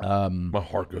 My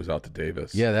heart goes out to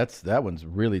Davis. Yeah, that one's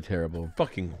really terrible.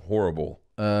 Fucking horrible.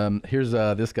 Here's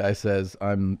this guy says,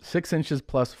 I'm 6 inches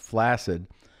plus flaccid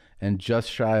and just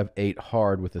shy of 8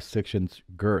 hard with a 6-inch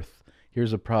girth.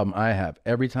 Here's a problem I have.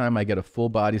 Every time I get a full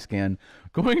body scan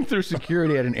going through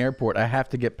security at an airport, I have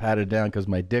to get patted down because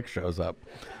my dick shows up.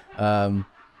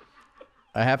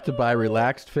 I have to buy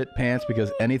relaxed fit pants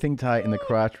because anything tight in the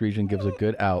crotch region gives a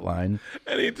good outline.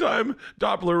 Anytime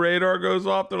Doppler radar goes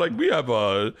off, they're like, we have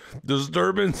a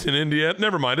disturbance in India.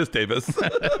 Never mind, it's Davis.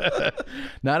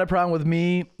 Not a problem with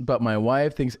me, but my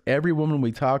wife thinks every woman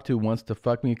we talk to wants to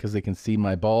fuck me because they can see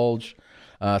my bulge.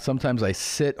 Sometimes I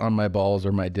sit on my balls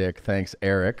or my dick. Thanks,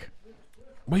 Eric.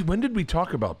 Wait, when did we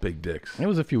talk about big dicks? It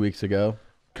was a few weeks ago.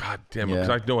 God damn it. 'Cause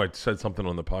I know I said something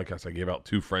on the podcast. I gave out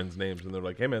 2 friends' names, and they're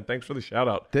like, hey, man, thanks for the shout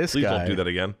out. Please don't do that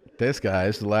again. This guy,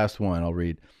 this is the last one I'll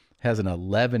read, has an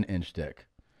 11-inch dick.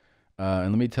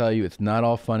 And let me tell you, it's not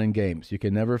all fun and games. You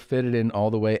can never fit it in all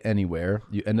the way anywhere.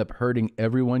 You end up hurting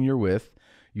everyone you're with.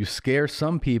 You scare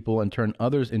some people and turn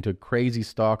others into crazy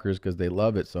stalkers because they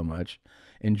love it so much.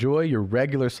 Enjoy your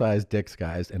regular-sized dicks,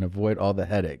 guys, and avoid all the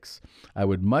headaches. I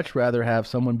would much rather have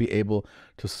someone be able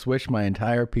to swish my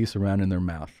entire piece around in their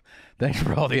mouth. Thanks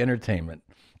for all the entertainment.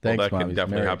 Thanks, that can Mommies.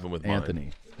 definitely Merry happen with mine.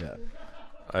 Anthony. Yeah.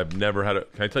 I've never had a...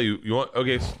 Can I tell you? You want...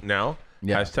 Okay, now,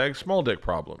 hashtag small dick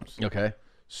problems. Okay.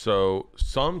 So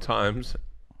sometimes,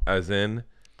 as in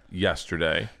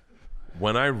yesterday,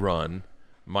 when I run...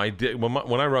 My dick,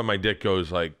 when I run, my dick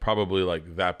goes like probably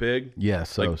like that big. Yeah,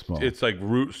 so like, small. It's like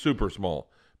super small.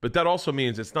 But that also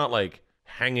means it's not like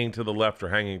hanging to the left or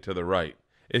hanging to the right.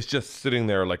 It's just sitting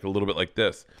there like a little bit like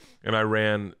this. And I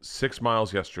ran 6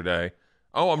 miles yesterday.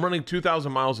 Oh, I'm running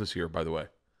 2,000 miles this year, by the way.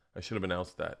 I should have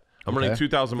announced that. I'm running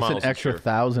 2,000 miles. It's an extra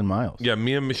 1,000 miles. Yeah,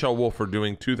 me and Michelle Wolf are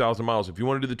doing 2,000 miles. If you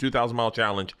want to do the 2,000 mile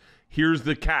challenge, here's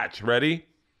the catch. Ready?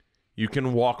 You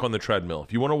can walk on the treadmill.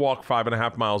 If you want to walk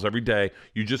 5.5 miles every day,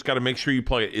 you just got to make sure you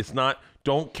plug it. It's not,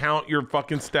 don't count your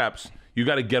fucking steps. You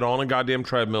got to get on a goddamn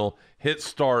treadmill, hit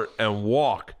start, and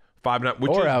walk 5.5,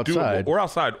 which or is outside. doable.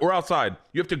 Or outside.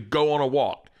 You have to go on a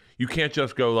walk. You can't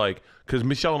just go like, because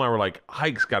Michelle and I were like,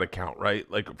 hikes got to count, right?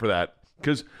 Like for that.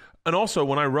 And also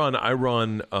when I run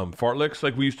fartleks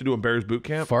like we used to do in Bears Boot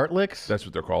Camp. Fartleks? That's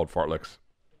what they're called, fartleks.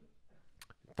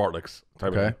 Fartleks.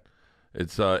 Type Okay. of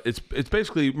It's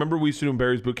basically, remember we used to do in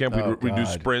Barry's Boot Camp? We'd do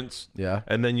sprints. Yeah.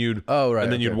 And then you'd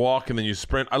you'd walk and then you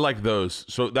sprint. I like those.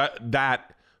 So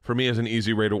that for me is an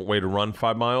easy way to run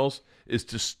 5 miles is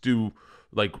to do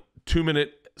like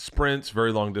 2-minute sprints,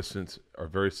 very long distance, or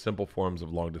very simple forms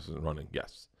of long distance running.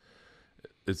 Yes.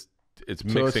 It's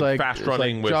mixing fast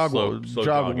running with slow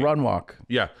jogging. Run walk.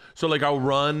 Yeah. So like I'll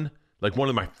run, like one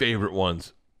of my favorite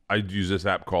ones. I use this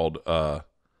app called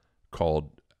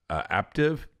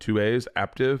Aptiv, 2 A's,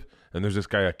 Aptiv, and there's this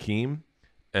guy Akeem,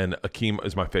 and Akeem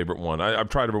is my favorite one. I've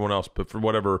tried everyone else, but for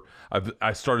whatever,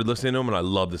 I started listening to him, and I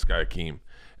love this guy Akeem.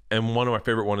 And one of my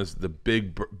favorite one is the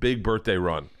big birthday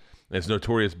run. And it's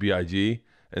Notorious B.I.G.,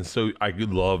 and so I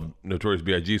love Notorious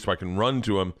B.I.G., so I can run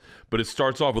to him. But it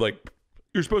starts off with like,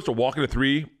 you're supposed to walk at a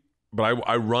 3, but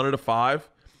I run at a 5,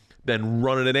 then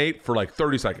run at an 8 for like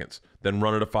 30 seconds, then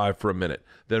run at a 5 for a minute,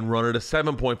 then run at a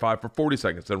 7.5 for 40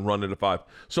 seconds, then run at a 5.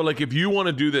 So like if you want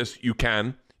to do this, you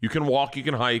can walk, you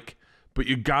can hike, but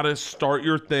you got to start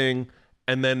your thing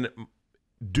and then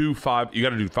do 5. You got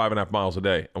to do 5.5 miles a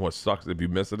day. And what sucks if you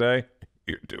miss a day,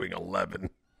 you're doing 11.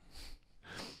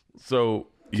 So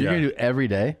You're going to do every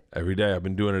day? Every day. I've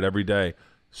been doing it every day.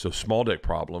 So small dick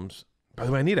problems. By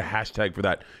the way, I need a hashtag for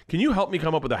that. Can you help me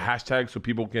come up with a hashtag so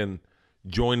people can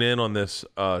join in on this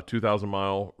 2,000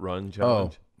 mile run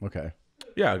challenge? Oh, okay.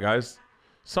 Yeah, guys,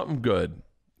 something good.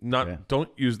 Don't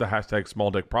use the hashtag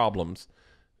small dick problems.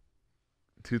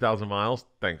 2,000 miles.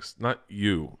 Thanks. Not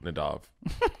you, Nadav.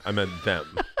 I meant them.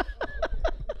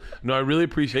 No, I really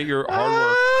appreciate your hard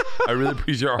work. I really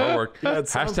appreciate your hard work.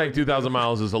 Hashtag 2,000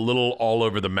 miles is a little all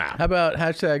over the map. How about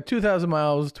hashtag 2,000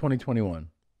 miles 2021?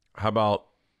 How about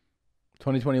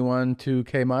 2021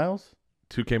 2K miles?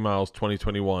 2K miles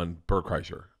 2021 Bert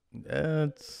Kreischer.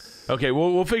 It's okay.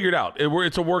 We'll figure it out.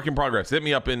 It's a work in progress. Hit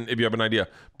me up if you have an idea.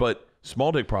 But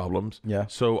small dick problems. Yeah.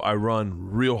 So I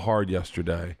run real hard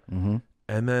yesterday, and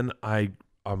then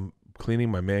I'm cleaning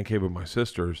my man cave with my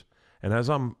sisters, and as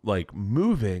I'm like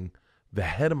moving, the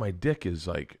head of my dick is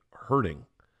like hurting,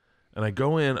 and I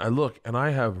go in, I look, and I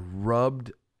have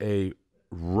rubbed a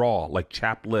raw, like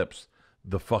chapped lips,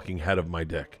 the fucking head of my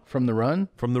dick. From the run?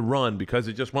 From the run, because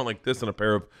it just went like this in a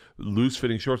pair of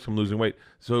loose-fitting shorts from losing weight.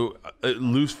 So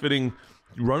loose-fitting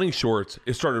running shorts,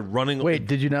 it started running. Wait,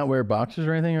 did you not wear boxers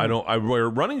or anything? Or? I wear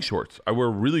running shorts. I wear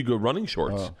really good running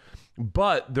shorts.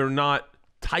 But they're not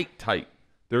tight.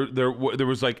 There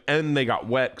was like, and they got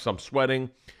wet because I'm sweating.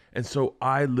 And so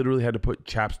I literally had to put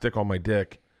chapstick on my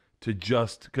dick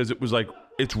because it was like,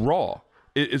 it's raw.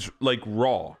 It's like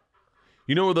raw.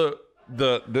 You know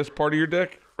this part of your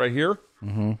dick right here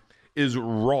is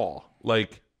raw.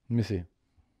 Like, Let me see.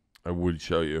 I would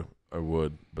show you. I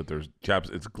would, but there's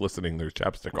it's glistening. There's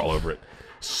chapstick all over it.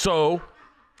 So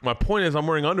my point is, I'm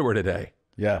wearing underwear today.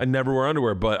 Yeah. I never wear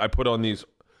underwear, but I put on these.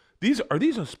 Are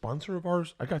these a sponsor of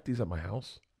ours? I got these at my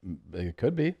house. It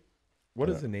could be. What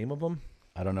is the name of them?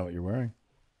 I don't know what you're wearing.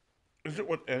 Is it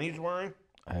what Annie's wearing?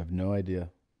 I have no idea.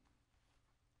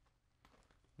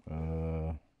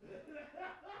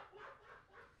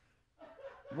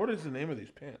 What is the name of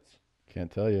these pants?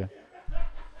 Can't tell you.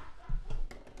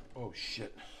 Oh,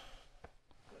 shit.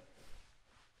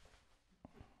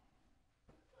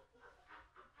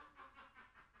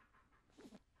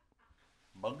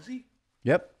 Muggsy?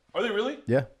 Yep. Are they really?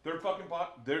 Yeah. They're fucking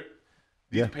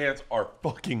These pants are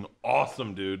fucking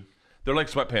awesome, dude. They're like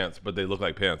sweatpants, but they look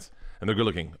like pants. And they're good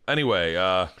looking. Anyway,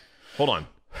 hold on.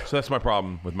 So that's my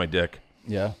problem with my dick.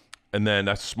 Yeah. And then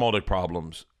that's small dick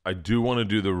problems. I do want to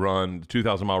do the run, the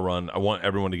 2,000-mile run. I want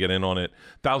everyone to get in on it.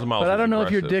 1,000 miles. But I don't know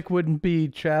if your aggressive. dick wouldn't be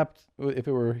chapped if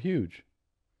it were huge.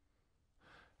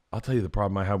 I'll tell you the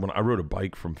problem I had when I rode a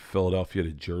bike from Philadelphia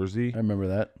to Jersey. I remember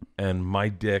that. And my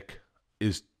dick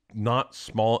is not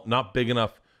small, not big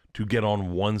enough to get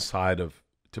on one side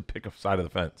to pick a side of the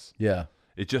fence. Yeah.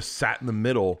 It just sat in the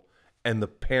middle, and the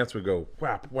pants would go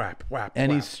whap, whap, whap.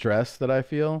 Any whap. stress that I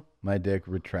feel, my dick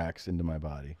retracts into my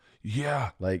body. Yeah.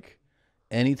 Like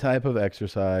any type of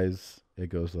exercise, it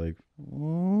goes like,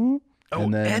 Oh,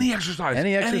 and then any exercise.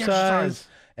 any exercise,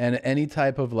 and any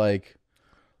type of like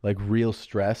real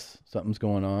stress, something's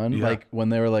going on. Yeah. Like when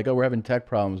they were like, "Oh, we're having tech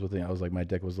problems with it," I was like, my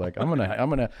dick was like, "I'm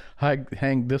gonna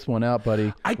hang this one out,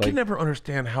 buddy." I like, can never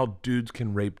understand how dudes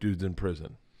can rape dudes in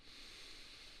prison.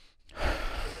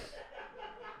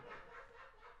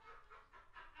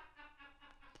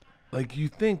 Like, you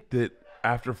think that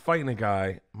after fighting a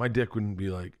guy, my dick wouldn't be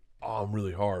like, "Oh, I'm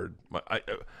really hard."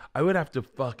 I would have to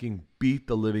fucking beat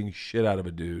the living shit out of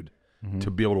a dude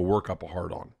to be able to work up a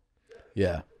hard on.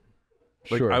 yeah,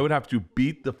 Like, sure, I would have to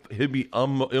beat he'd be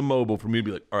immobile for me to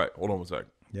be like, "All right, hold on one sec.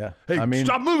 yeah. Hey, I mean,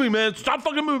 stop moving, man. Stop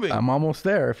fucking moving." I'm almost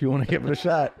there. If you want to give it a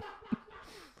shot.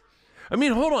 I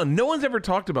mean, hold on. No one's ever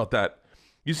talked about that.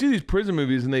 You see these prison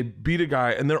movies and they beat a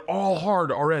guy and they're all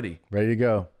hard already. Ready to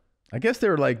go. I guess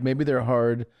they're like, maybe they're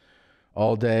hard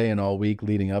all day and all week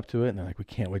leading up to it. And they're like, we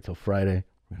can't wait till Friday.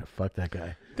 We're going to fuck that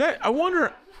guy. I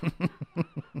wonder.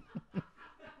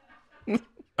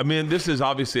 I mean, this is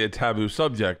obviously a taboo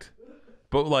subject,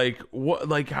 but like, what?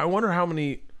 Like, I wonder how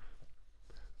many.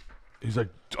 He's like,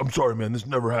 "I'm sorry, man. This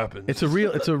never happened." It's a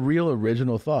real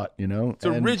original thought, you know? It's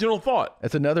an original thought.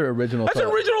 It's another original That's thought.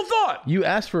 an original thought. You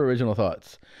asked for original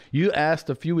thoughts. You asked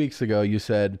a few weeks ago, you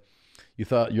said,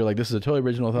 you're like, this is a totally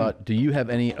original thought. Do you have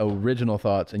any original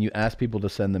thoughts? And you asked people to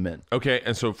send them in. Okay,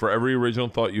 and so for every original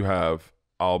thought you have,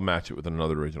 I'll match it with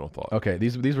another original thought. Okay,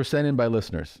 these were sent in by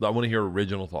listeners. I want to hear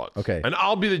original thoughts. Okay. And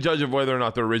I'll be the judge of whether or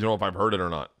not they're original if I've heard it or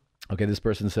not. Okay, this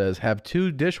person says, have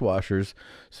 2 dishwashers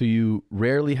so you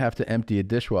rarely have to empty a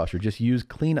dishwasher. Just use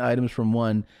clean items from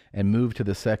one and move to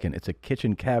the second. It's a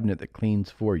kitchen cabinet that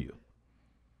cleans for you.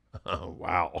 Oh,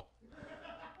 wow.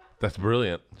 That's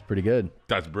brilliant. It's pretty good.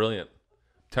 That's brilliant.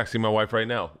 Texting my wife right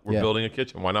now. We're Yeah. building a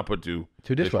kitchen. Why not put two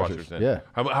dishwashers, in? yeah.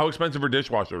 How expensive are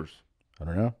dishwashers? I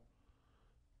don't know.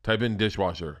 Type in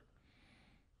dishwasher.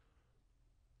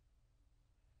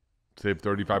 Save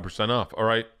 35% off. All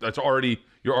right.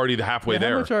 You're already halfway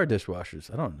there. How much are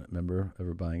dishwashers? I don't remember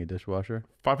ever buying a dishwasher.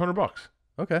 $500.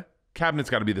 Okay. Cabinet's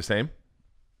got to be the same.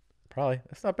 Probably.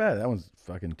 That's not bad. That one's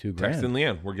fucking $2,000. Text in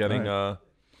Leanne. We're getting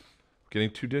getting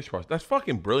 2 dishwashers. That's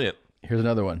fucking brilliant. Here's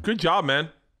another one. Good job, man.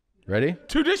 Ready?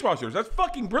 2 dishwashers. That's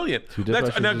fucking brilliant. 2 That's,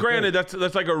 dishwashers now, is granted,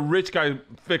 that's like a rich guy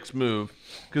fix move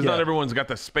because not Yeah. everyone's got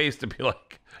the space to be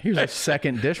like, Here's "Hey, a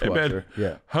second hey, dishwasher. man,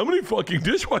 Yeah. how many fucking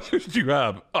dishwashers do you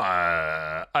have?"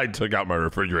 I took out my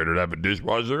refrigerator to have a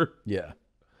dishwasher. Yeah.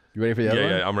 You ready for the other one?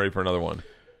 Yeah, I'm ready for another one.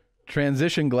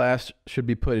 Transition glass should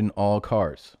be put in all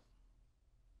cars.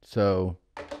 So,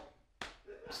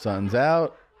 sun's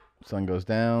out, sun goes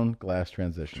down, glass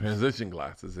transitions. Transition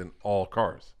glasses in all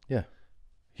cars. Yeah.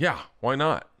 Yeah, why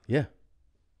not? Yeah.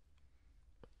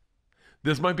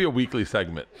 This might be a weekly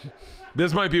segment.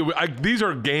 This might be. These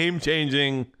are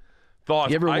game-changing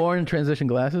thoughts. You ever worn transition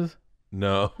glasses?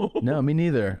 No. No, me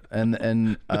neither.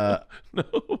 And No.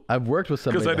 I've worked with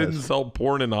somebody Because I that didn't has- sell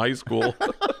porn in high school.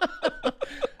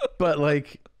 but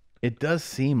like it does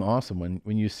seem awesome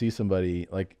when you see somebody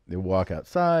like they walk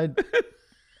outside.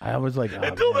 I was like, oh,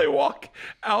 until man. they walk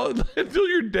out, until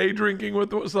you're day drinking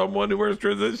with someone who wears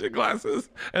transition glasses,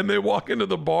 and they walk into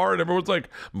the bar, and everyone's like,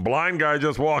 "Blind guy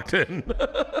just walked in."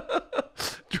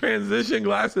 transition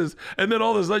glasses, and then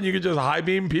all of a sudden you could just high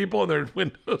beam people and their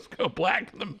windows go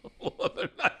black in the middle of the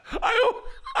night.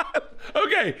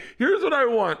 Okay, here's what I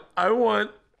want. I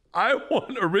want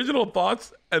original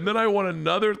thoughts, and then I want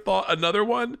another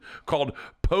one called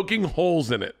poking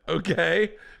holes in it.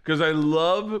 Okay, because I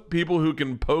love people who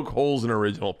can poke holes in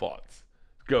original thoughts.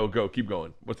 Go, keep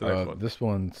going. What's the next one? This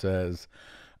one says,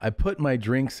 I put my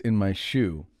drinks in my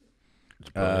shoe.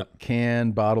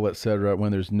 Can, bottle, etc.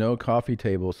 when there's no coffee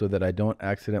table so that I don't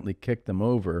accidentally kick them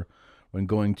over when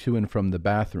going to and from the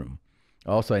bathroom.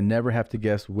 Also, I never have to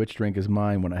guess which drink is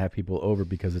mine when I have people over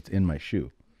because it's in my shoe.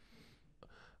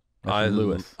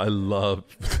 Lewis. I love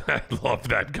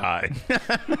that guy.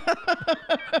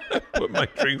 Put my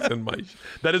drinks in my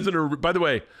that isn't by the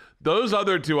way, those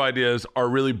other two ideas are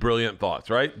really brilliant thoughts,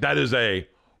 right? That is a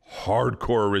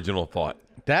hardcore original thought.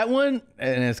 That one,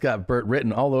 and it's got Bert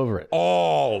written all over it.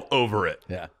 All over it.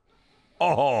 Yeah.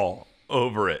 All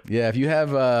over it. Yeah,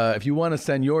 if you want to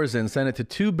send yours in, send it to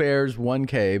 2 bears 1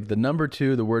 cave, the number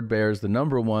 2, the word bears, the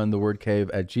number 1, the word cave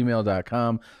at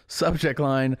gmail.com. Subject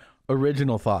line,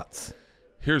 original thoughts.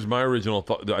 Here's my original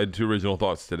thought. I had 2 original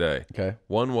thoughts today. Okay.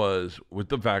 One was with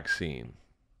the vaccine,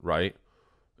 right?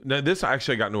 Now, this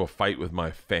actually I got into a fight with my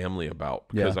family about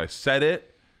because I said it.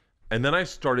 And then I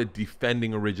started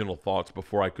defending original thoughts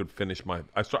before I could finish my.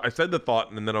 I said the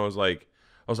thought, and then I was like,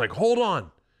 hold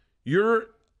on, you're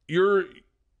too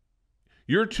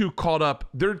caught up.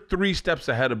 They're 3 steps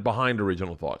ahead of behind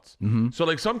original thoughts. Mm-hmm. So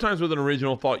like sometimes with an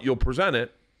original thought, you'll present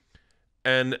it,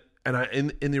 and I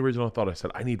in the original thought I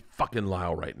said I need fucking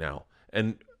Lyle right now,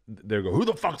 and they go, who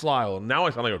the fuck's Lyle? And now I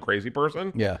sound like a crazy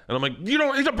person. Yeah, and I'm like,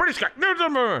 he's a British guy.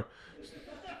 No.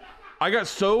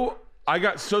 I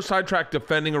got so sidetracked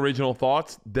defending original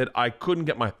thoughts that I couldn't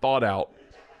get my thought out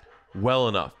well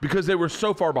enough because they were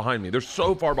so far behind me. They're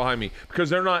so far behind me because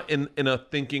they're not in a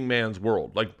thinking man's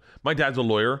world. Like my dad's a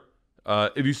lawyer.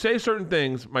 If you say certain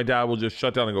things, my dad will just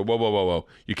shut down and go, whoa.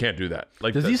 You can't do that.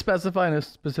 Like, does he specify in a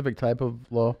specific type of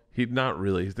law? He not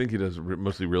really. I think he does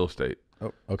mostly real estate.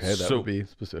 Oh, okay. That would be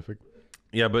specific.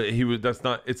 Yeah, but that's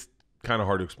not, it's kind of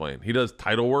hard to explain. He does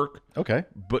title work. Okay.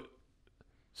 But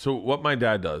so what my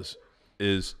dad does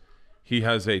is he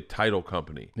has a title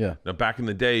company. Yeah. Now back in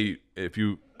the day,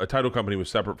 a title company was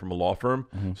separate from a law firm.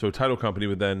 Mm-hmm. So a title company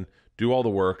would then do all the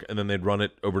work and then they'd run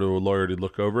it over to a lawyer to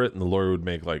look over it. And the lawyer would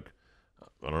make like,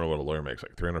 I don't know what a lawyer makes,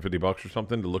 like $350 or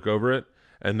something to look over it.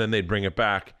 And then they'd bring it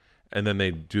back and then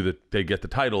they get the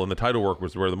title, and the title work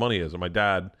was where the money is. And my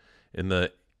dad in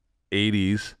the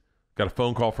 80s got a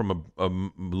phone call from a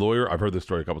lawyer. I've heard this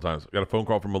story a couple times. Got a phone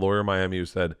call from a lawyer in Miami who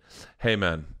said, hey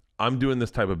man, I'm doing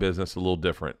this type of business a little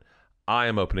different. I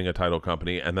am opening a title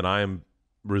company, and then I'm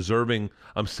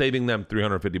saving them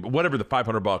 $350, but whatever, the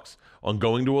 $500 on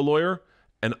going to a lawyer,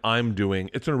 and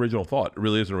it's an original thought. It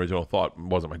really is an original thought. It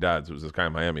wasn't my dad's. It was this guy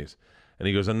in Miami's. And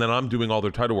he goes, and then I'm doing all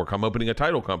their title work. I'm opening a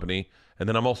title company, and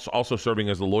then I'm also serving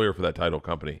as the lawyer for that title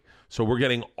company. So we're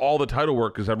getting all the title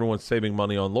work because everyone's saving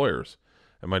money on lawyers.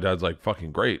 And my dad's like,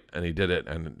 fucking great. And he did it,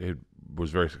 and it was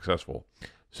very successful.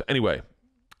 So anyway,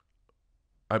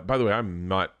 by the way, I'm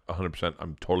not 100%.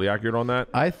 I'm totally accurate on that.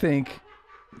 I think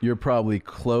you're probably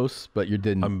close, but you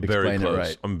didn't explain it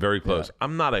right. I'm very close. Yeah.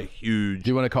 I'm not a huge... Do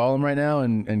you want to call him right now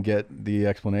and get the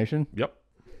explanation? Yep.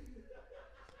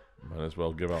 Might as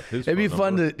well give out his It'd be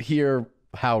fun to hear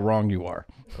how wrong you are.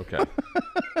 Okay.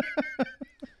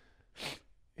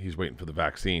 He's waiting for the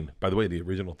vaccine. By the way, the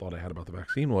original thought I had about the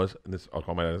vaccine was, and this I'll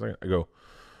call my dad in a second. I go,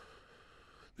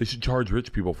 they should charge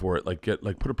rich people for it.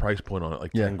 Put a price point on it,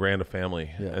 like 10 grand a family.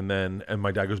 Yeah. And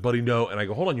my dad goes, buddy, no. And I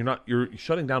go, hold on, you're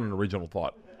shutting down an original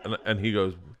thought. And he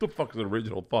goes, what the fuck is an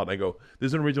original thought? And I go, this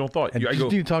is an original thought. And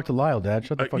you talk to Lyle, Dad.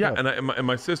 Shut the fuck up. Yeah, and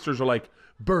my sisters are like,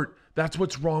 Bert, that's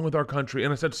what's wrong with our country.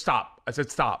 And I said,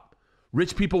 stop.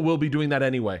 Rich people will be doing that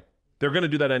anyway. They're going to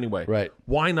do that anyway. Right.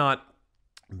 Why not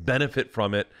benefit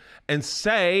from it and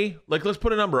say, like, let's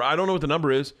put a number. I don't know what the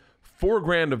number is. $4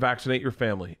 grand to vaccinate your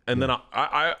family. And then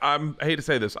I hate to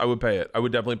say this, I would pay it. I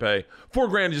would definitely pay $4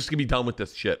 grand just to be done with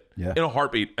this shit in a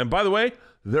heartbeat. And by the way,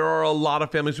 there are a lot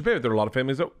of families who pay it. There are a lot of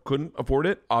families that couldn't afford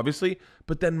it, obviously.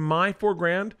 But then my $4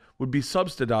 grand would be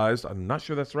subsidized. I'm not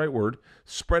sure that's the right word.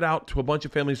 Spread out to a bunch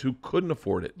of families who couldn't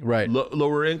afford it. Right.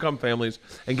 Lower income families,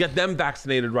 and get them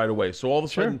vaccinated right away. So all of a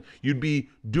sudden you'd be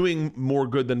doing more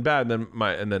good than bad.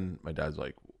 And then my dad's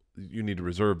like, you need to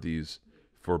reserve these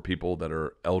for people that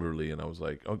are elderly. And I was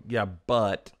like, oh yeah,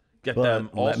 but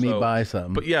them also. Let me buy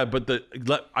some. But yeah,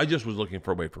 I just was looking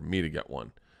for a way for me to get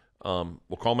one.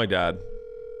 We'll call my dad.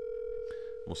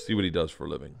 We'll see what he does for a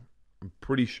living. I'm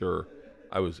pretty sure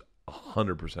I was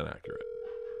 100% accurate.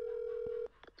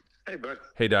 Hey, Bert.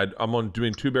 Hey, Dad, I'm on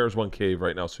doing Two Bears, One Cave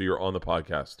right now, so you're on the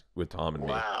podcast with Tom and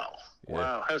me. Wow. Yeah.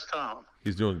 Wow. How's Tom?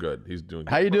 He's doing good. He's doing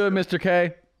good. How you doing, Mr.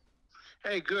 K?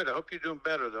 Hey, good. I hope you're doing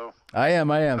better, though. I am.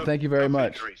 Thank you very No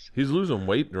much. injuries. He's losing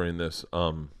weight during this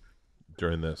fucking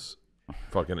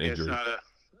It's injury. not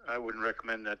I wouldn't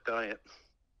recommend that diet.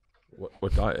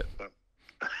 What diet?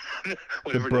 The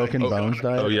Whatever broken diet you're bones on.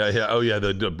 diet. Oh yeah,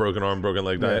 the broken arm, broken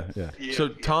leg diet. Yeah. Yeah, So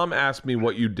yeah. Tom asked me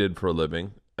what you did for a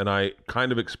living, and I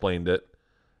kind of explained it.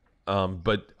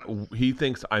 But he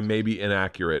thinks I may be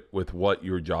inaccurate with what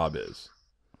your job is.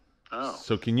 Oh.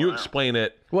 So can you explain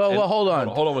it? Well, And- hold on.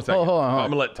 Hold on one second. Hold on. I'm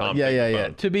gonna let Tom. Yeah, take yeah, the yeah.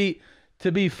 phone.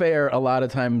 To be fair, a lot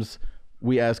of times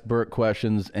we ask Bert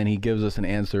questions and he gives us an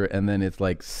answer, and then it's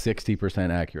like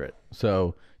 60% accurate.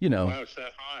 So Wow, it's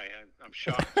that high. I'm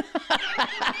shocked.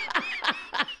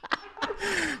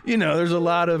 there's a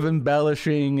lot of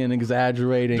embellishing and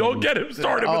exaggerating. Don't get him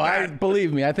started with that.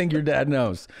 Believe me, I think your dad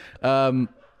knows.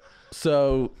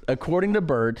 So according to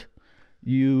Bert,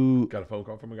 you Got a phone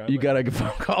call from a guy. got a phone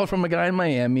call from a guy in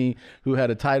Miami who had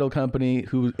a title company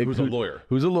who's a lawyer.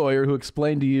 Who's a lawyer who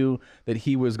explained to you that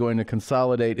he was going to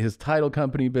consolidate his title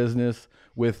company business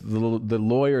with the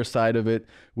lawyer side of it,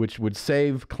 which would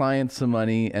save clients some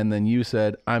money. And then you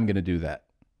said, "I'm going to do that."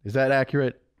 Is that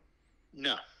accurate?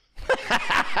 No.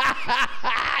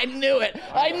 I knew it.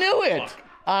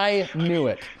 I knew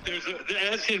it. There's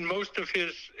as in most of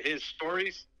his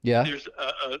stories. Yeah. There's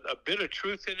a bit of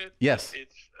truth in it. Yes.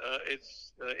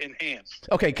 It's enhanced.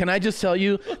 Okay, can I just tell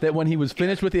you that when he was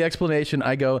finished with the explanation,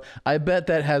 I go, I bet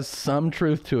that has some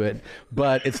truth to it,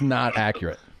 but it's not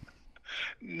accurate.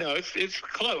 No, it's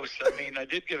close. I mean, I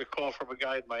did get a call from a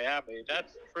guy in Miami, and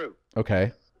that's true.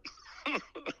 Okay.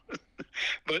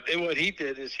 But what he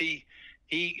did is he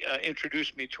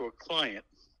introduced me to a client,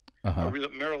 Uh-huh.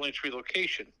 Merrill Lynch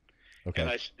relocation,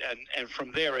 Okay. and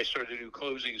from there I started to do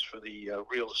closings for the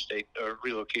real estate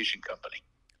relocation company.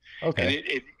 Okay. And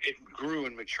it grew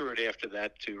and matured after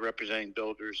that to representing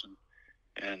builders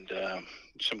and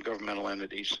some governmental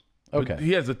entities. Okay.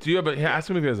 He has a. Ask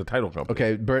him if he has a title company.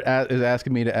 Okay. Bert is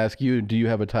asking me to ask you, do you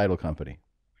have a title company?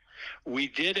 We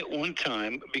did at one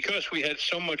time because we had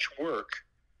so much work.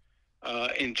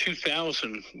 In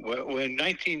 2000, when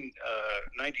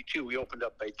 1992, we opened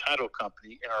up a title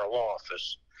company in our law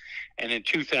office, and in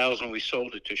 2000 we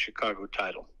sold it to Chicago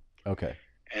Title, Okay.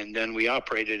 and then we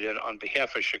operated it on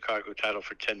behalf of Chicago Title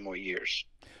for 10 more years.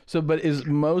 So, but is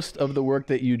most of the work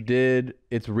that you did,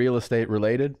 it's real estate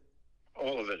related?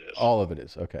 All of it is. All of it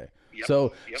is. Okay. Yep.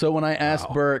 So, Yep. so when I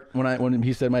asked Bert, when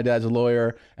he said my dad's a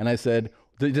lawyer, and I said,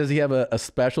 does he have a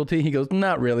specialty? He goes,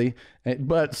 not really,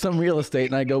 but some real estate.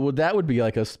 And I go, well, that would be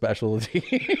like a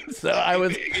specialty. So I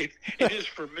was. It is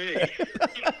for me.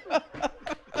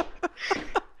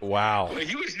 Wow. But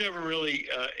he was never really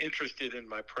interested in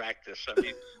my practice. I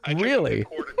mean, I took Really? him to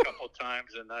court a couple of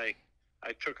times, and I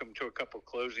took him to a couple of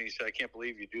closings. He said, "I can't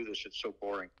believe you do this. It's so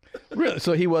boring." Really?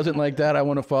 So he wasn't like that. I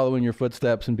want to follow in your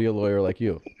footsteps and be a lawyer like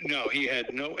you. No, he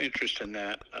had no interest in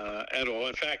that at all.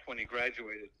 In fact, when he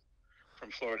graduated from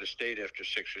Florida State after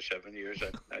 6 or 7 years,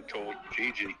 I told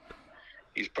Gigi,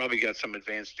 he's probably got some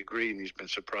advanced degree, and he's been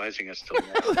surprising us till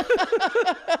now.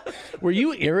 Were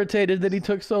you irritated that he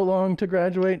took so long to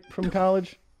graduate from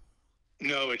college?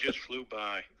 No, it just flew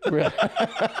by. Really?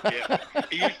 Yeah,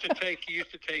 he used to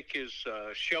take his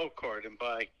Shell card and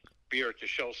buy beer at the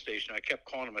Shell station. I kept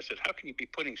calling him. I said, "How can you be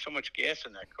putting so much gas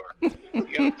in that car?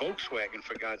 You got a Volkswagen,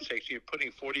 for God's sakes. You're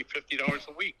putting $40, $50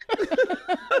 a week."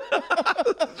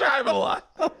 Drive a lot.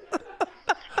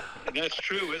 And that's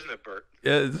true, isn't it, Bert?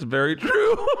 Yeah, it's very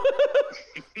true.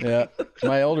 Yeah.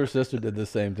 My older sister did the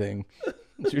same thing.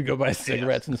 She would go buy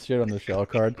cigarettes and shit on the Shell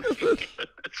card.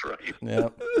 That's right. Yeah.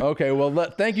 Okay. Well,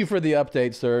 thank you for the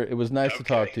update, sir. It was nice to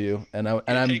talk to you. And I'm.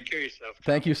 Take care of yourself.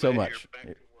 Thank you so Glad much. you're back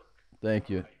to work. Thank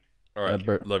you. All right.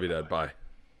 Bert. Love you, Dad. Bye.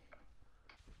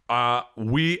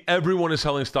 Everyone is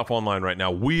selling stuff online right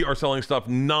now. We are selling stuff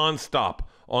nonstop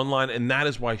online, and that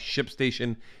is why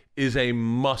ShipStation is a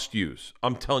must use.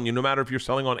 I'm telling you, no matter if you're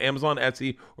selling on Amazon,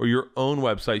 Etsy, or your own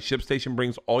website, ShipStation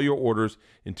brings all your orders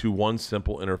into one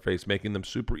simple interface, making them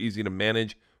super easy to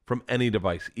manage from any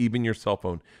device, even your cell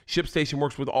phone. ShipStation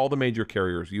works with all the major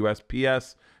carriers,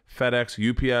 USPS, FedEx,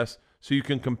 UPS, so you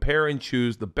can compare and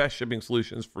choose the best shipping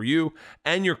solutions for you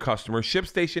and your customers.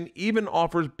 ShipStation even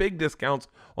offers big discounts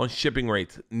on shipping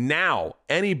rates. Now,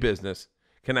 any business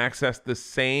can access the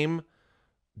same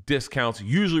discounts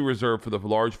usually reserved for the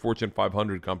large Fortune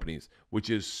 500 companies, which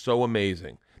is so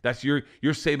amazing.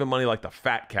 You're saving money like the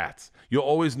fat cats. You'll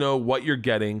always know what you're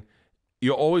getting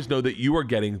you'll always know that you are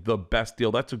getting the best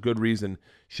deal. That's a good reason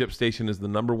ShipStation is the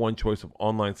 #1 choice of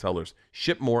online sellers.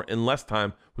 Ship more in less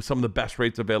time with some of the best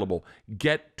rates available.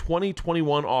 Get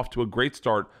 2021 off to a great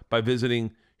start by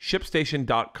visiting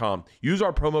ShipStation.com. Use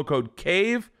our promo code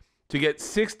CAVE to get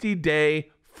 60-day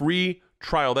free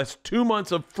trial. That's 2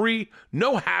 months of free,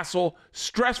 no hassle,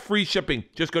 stress-free shipping.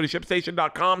 Just go to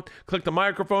ShipStation.com, click the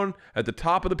microphone at the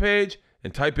top of the page,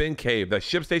 and type in CAVE. That's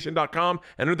ShipStation.com.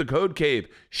 Enter the code CAVE.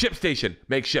 ShipStation.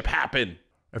 Make ship happen.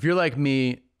 If you're like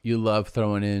me, you love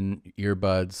throwing in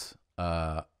earbuds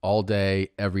all day,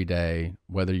 every day,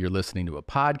 whether you're listening to a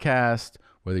podcast,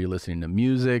 whether you're listening to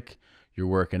music, you're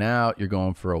working out, you're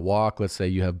going for a walk. Let's say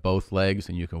you have both legs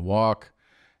and you can walk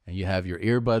and you have your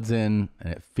earbuds in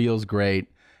and it feels great.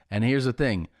 And here's the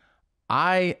thing.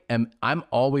 I'm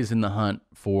always in the hunt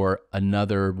for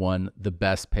another one, the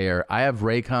best pair. I have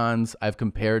Raycons. I've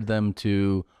compared them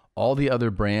to all the other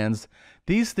brands.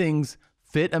 These things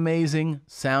fit amazing,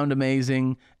 sound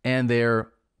amazing, and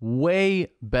they're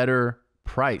way better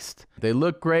priced. They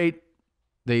look great.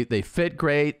 They fit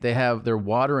great. They're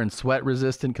water and sweat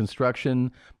resistant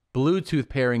construction. Bluetooth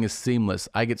pairing is seamless.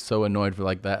 I get so annoyed for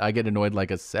like that. I get annoyed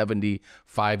like a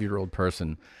 75-year-old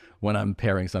person when I'm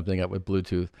pairing something up with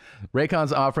Bluetooth.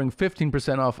 Raycon's offering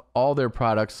 15% off all their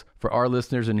products for our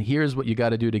listeners, and here's what you got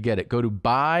to do to get it. Go to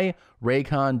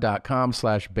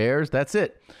buyraycon.com/bears. That's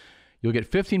it. You'll get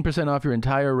 15% off your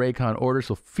entire Raycon order,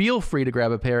 so feel free to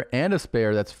grab a pair and a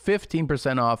spare. That's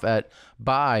 15% off at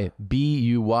buy,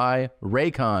 B-U-Y,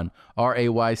 Raycon,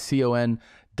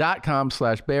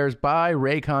 RAYCON.com/bears,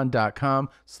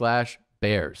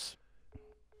 buyraycon.com/bears.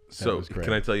 So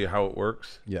can I tell you how it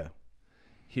works? Yeah.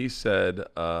 He said,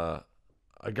 I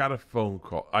got a phone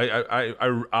call.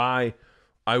 I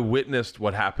witnessed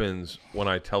what happens when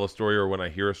I tell a story or when I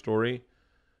hear a story.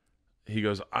 He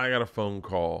goes, I got a phone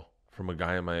call from a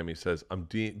guy in Miami. He says, I'm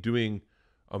doing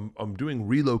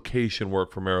relocation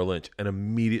work for Merrill Lynch. And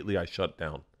immediately I shut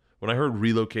down. When I heard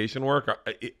relocation work,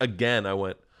 I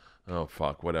went, oh,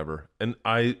 fuck, whatever. And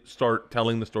I start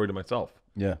telling the story to myself.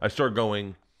 Yeah. I start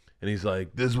going, and he's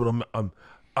like, this is what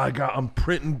I'm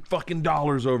printing fucking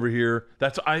dollars over here.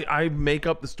 I make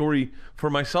up the story for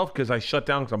myself because I shut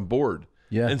down because I'm bored.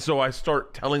 Yeah. And so I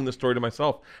start telling the story to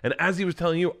myself. And as he was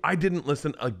telling you, I didn't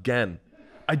listen again.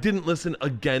 I didn't listen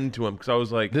again to him because I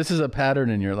was like, this is a pattern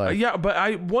in your life. yeah, but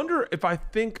I wonder if I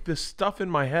think the stuff in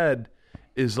my head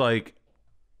is like,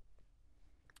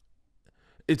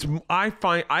 I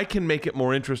find I can make it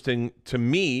more interesting to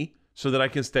me so that I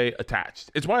can stay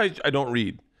attached. It's why I don't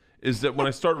read. Is that when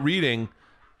I start reading,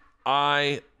 it's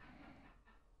why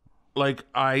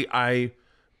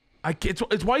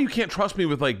you can't trust me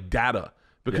with like data,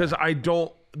 because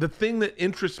the thing that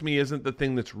interests me isn't the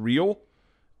thing that's real.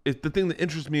 It's the thing that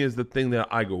interests me is the thing that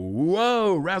I go,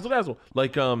 whoa, razzle dazzle.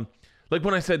 Like when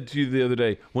I said to you the other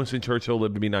day, Winston Churchill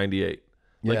lived to be 98.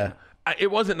 Yeah.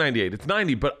 It wasn't 98, it's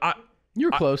 90, but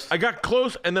you're close. I got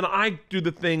close, and then I do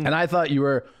the thing. And I thought you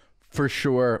were for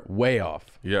sure way off.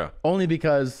 Yeah. Only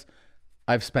because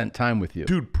I've spent time with you.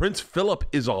 Dude, Prince Philip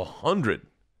is 100.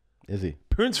 Is he?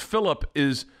 Prince Philip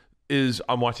is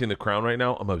I'm watching The Crown right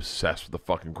now. I'm obsessed with the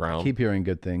fucking Crown. Keep hearing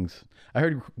good things. I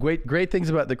heard great things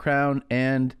about The Crown,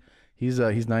 and he's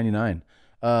 99.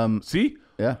 See?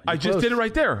 Yeah. I just did it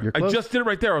right there. I just did it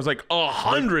right there. I was like,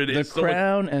 100 The is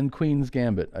Crown and Queen's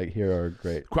Gambit, I hear, are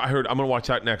great. I heard I'm going to watch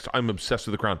that next. I'm obsessed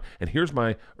with The Crown. And here's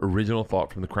my original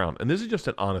thought from The Crown. And this is just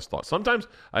an honest thought. Sometimes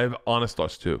I have honest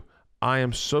thoughts too. I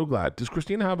am so glad. Does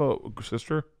Christina have a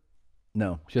sister?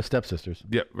 No, she has stepsisters.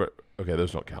 Yeah. Right. Okay,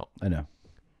 those don't count. I know.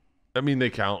 I mean, they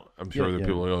count. I'm sure that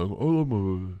people are like,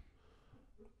 oh,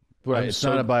 Right, it's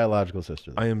not a biological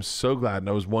sister. I am so glad. And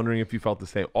I was wondering if you felt the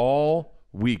same. All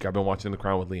week I've been watching The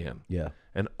Crown with Leanne. Yeah.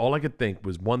 And all I could think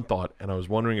was one thought, and I was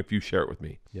wondering if you share it with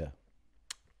me. Yeah.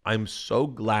 I'm so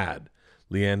glad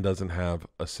Leanne doesn't have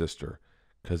a sister,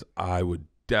 because I would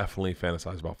definitely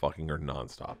fantasize about fucking her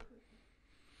nonstop.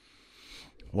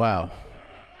 Wow.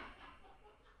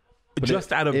 But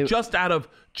Just out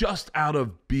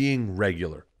of being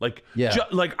regular. Like, yeah.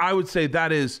 Like I would say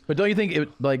that is. But don't you think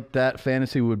like that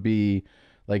fantasy would be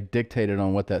like dictated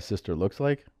on what that sister looks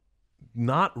like?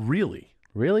 Not really.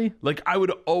 Really? Like, I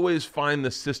would always find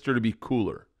the sister to be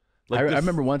cooler. Like I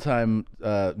remember one time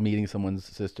meeting someone's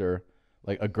sister,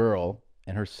 like a girl,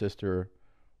 and her sister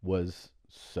was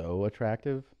so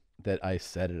attractive that I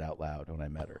said it out loud when I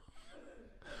met her.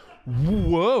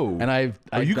 Whoa. And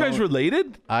are you guys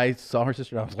related? I saw her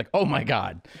sister and I was like, oh my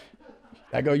God.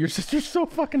 I go, your sister's so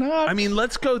fucking hot. I mean,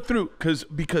 let's go through,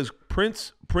 because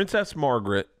Princess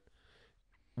Margaret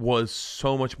was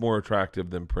so much more attractive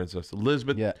than Princess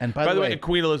Elizabeth. Yeah, and by the way,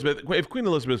 Queen Elizabeth. If Queen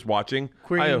Elizabeth's watching,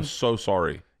 I am so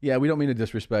sorry. Yeah, we don't mean to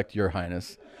disrespect Your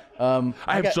Highness. I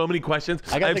have so many questions.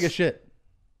 I gotta take a shit.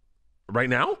 Right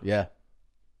now? Yeah.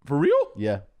 For real?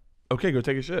 Yeah. Okay, go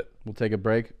take a shit. We'll take a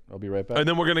break. I'll be right back. And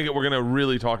then we're gonna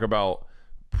really talk about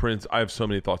Prince. I have so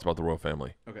many thoughts about the royal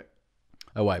family. Okay.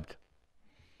 I wiped.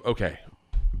 Okay,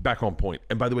 back on point.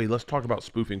 And by the way, let's talk about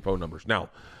spoofing phone numbers now.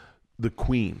 The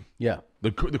Queen. Yeah.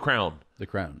 The Crown. The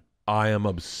Crown. I am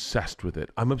obsessed with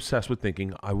it. I'm obsessed with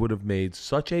thinking I would have made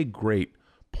such a great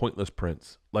pointless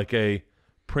prince, like a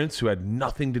prince who had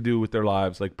nothing to do with their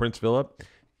lives, like Prince Philip.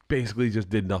 Basically just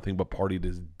did nothing but partied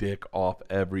his dick off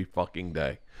every fucking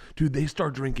day. Dude, they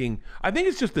start drinking. I think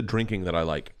it's just the drinking that I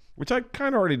like, which I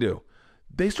kind of already do.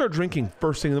 They start drinking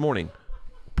first thing in the morning.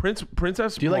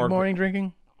 Princess Do you like morning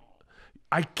drinking?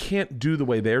 I can't do the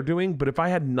way they're doing, but if I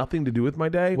had nothing to do with my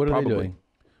day, what are probably. they doing?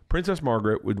 Princess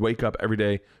Margaret would wake up every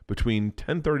day between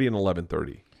 10:30 and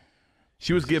 11:30.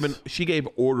 She gave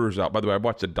orders out. By the way, I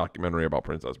watched a documentary about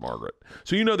Princess Margaret.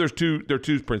 So you know there are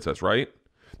two princesses, right?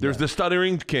 There's the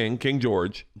stuttering king, King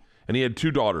George, and he had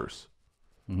two daughters.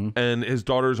 Mm-hmm. And his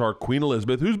daughters are Queen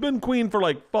Elizabeth, who's been queen for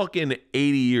like fucking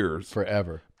 80 years.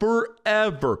 Forever.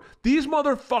 These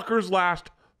motherfuckers last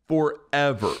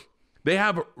forever. They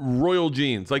have royal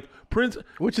genes. Like Prince.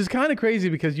 Which is kind of crazy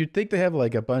because you'd think they have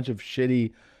like a bunch of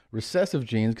shitty recessive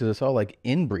genes because it's all like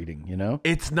inbreeding, you know?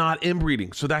 It's not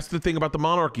inbreeding. So that's the thing about the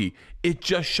monarchy. It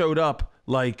just showed up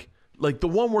like the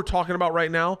one we're talking about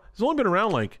right now has only been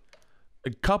around like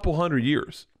a couple hundred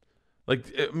years.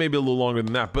 Like maybe a little longer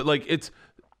than that. But like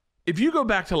if you go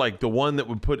back to like the one that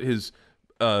would put his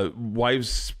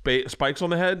wife's spikes on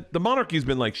the head, the monarchy's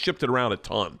been like shifted around a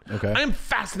ton. Okay. I am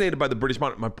fascinated by the British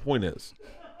monarchy. My point is,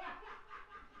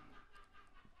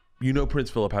 you know, Prince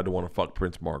Philip had to want to fuck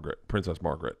Princess Margaret.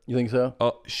 You think so?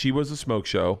 She was a smoke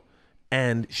show,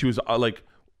 and she was like.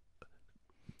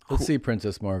 Let's see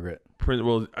Princess Margaret.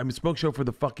 Smoke show for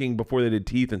the fucking before they did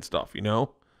teeth and stuff. You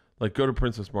know, like go to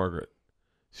Princess Margaret.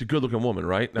 She's a good-looking woman,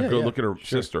 right? Now go look at her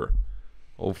sister.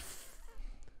 Oh.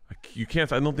 You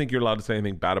can't. I don't think you're allowed to say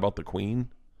anything bad about the Queen.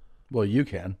 Well, you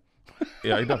can.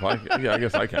 Yeah, I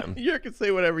guess I can. You can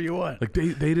say whatever you want. Like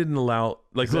they didn't allow.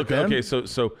 Like look, okay,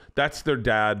 so that's their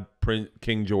dad,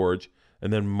 King George,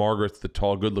 and then Margaret's the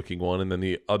tall, good-looking one, and then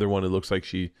the other one, it looks like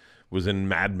she was in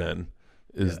Mad Men,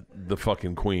 is the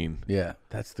fucking Queen. Yeah,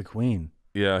 that's the Queen.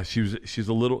 Yeah, she's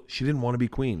a little. She didn't want to be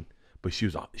queen. But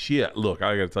look,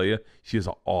 I gotta tell you, she is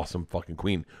an awesome fucking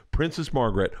queen. Princess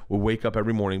Margaret would wake up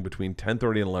every morning between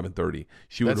 10:30 and 11:30.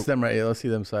 That's them, right? Yeah, let's see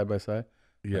them side by side.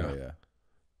 Yeah. Oh,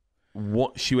 yeah.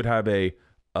 She would have a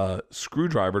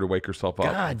screwdriver to wake herself up,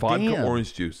 God vodka, damn.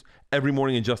 orange juice every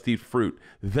morning, and just eat fruit.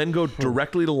 Then go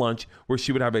directly to lunch, where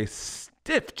she would have a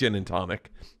stiff gin and tonic,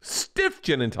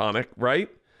 right?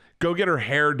 Go get her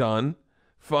hair done,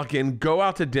 fucking go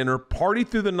out to dinner, party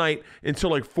through the night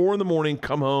until like 4 a.m,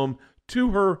 come home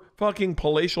to her fucking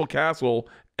palatial castle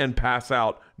and pass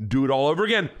out. Do it all over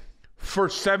again for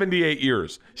 78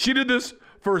 years. She did this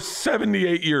for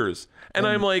 78 years. And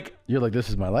I'm like, you're like, this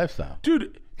is my lifestyle.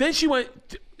 Dude, then she went,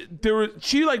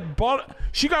 she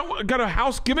got a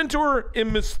house given to her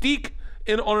in Mystique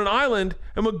on an island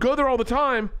and would go there all the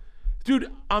time. Dude,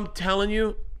 I'm telling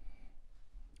you,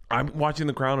 I'm watching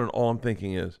The Crown and all I'm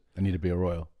thinking is, I need to be a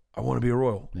royal. I want to be a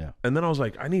royal. Yeah. And then I was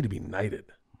like, I need to be knighted.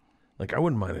 Like, I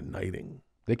wouldn't mind a knighting.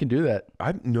 They can do that.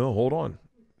 No, hold on.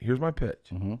 Here's my pitch.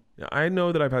 Mm-hmm. Yeah, I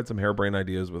know that I've had some harebrained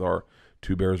ideas with our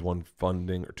Two Bears One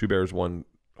funding or Two Bears One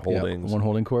holdings. Yeah, one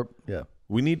holding corp. Yeah.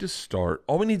 We need to start.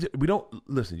 We don't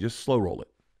listen. Just slow roll it.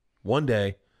 One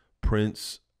day,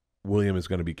 Prince William is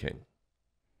going to be king.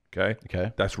 Okay.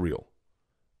 Okay. That's real.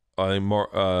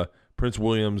 Prince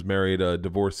William's married a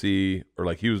divorcee, or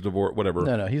like he was divorced, whatever.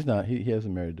 No, he's not. He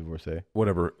hasn't married a divorcee.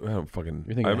 Whatever. I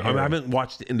haven't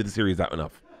watched into the series that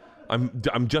enough.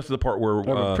 I'm just at the part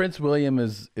where Prince William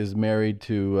is married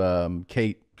to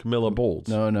Kate Camilla Bowles.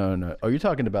 No. Oh, you're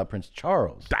talking about Prince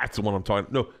Charles. That's the one I'm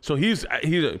talking. No, so he's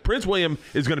Prince William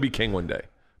is going to be king one day.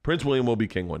 Prince William will be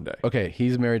king one day. Okay,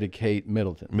 he's married to Kate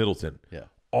Middleton. Yeah.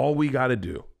 All we got to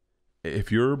do,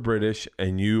 if you're British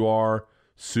and you are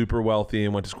super wealthy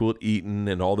and went to school at Eton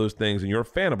and all those things, and you're a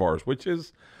fan of ours, which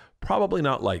is probably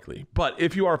not likely, but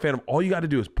if you are a fan of, all you got to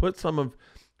do is put some of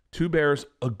Two Bears,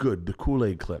 the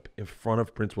Kool-Aid clip in front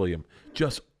of Prince William.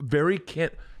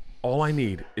 All I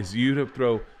need is you to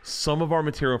throw some of our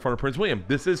material in front of Prince William.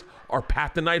 This is our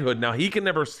path to knighthood. Now, he can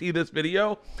never see this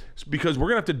video because we're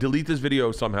going to have to delete this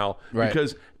video somehow, right?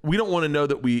 Because we don't want to know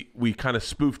that we kind of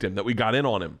spoofed him, that we got in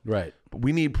on him. Right. But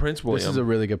we need Prince William. This is a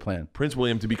really good plan. Prince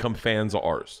William to become fans of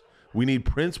ours. We need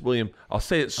Prince William. I'll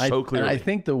say it so clearly. And I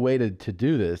think the way to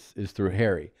do this is through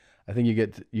Harry. I think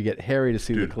you get Harry to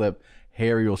see the clip.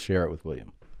 Harry will share it with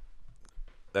William.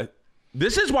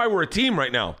 This is why we're a team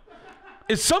right now.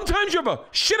 Is sometimes you have a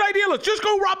shit idea. Let's just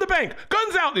go rob the bank.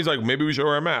 Guns out. And he's like, maybe we should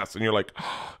wear a mask. And you're like,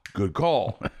 oh, good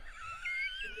call.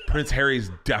 Prince Harry's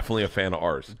definitely a fan of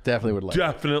ours. Definitely would like.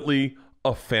 Definitely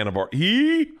a fan of ours.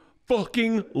 He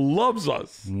fucking loves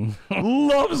us.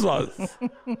 Loves us.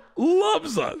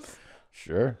 Loves us.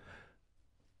 Sure.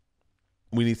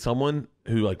 We need someone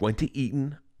who like went to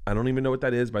Eton. I don't even know what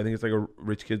that is, but I think it's like a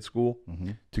rich kid's school.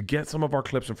 To get some of our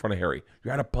clips in front of Harry.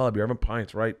 You're at a pub. You're having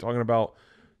pints, right? Talking about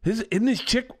isn't this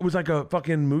chick was like a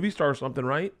fucking movie star or something,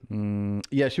 right?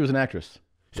 Yeah, she was an actress.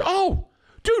 Oh,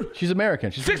 dude. She's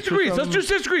American. She's 6 degrees. Let's do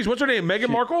 6 degrees. What's her name? Meghan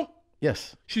Markle?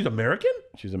 Yes. She's American?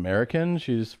 She's American.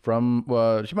 She's from,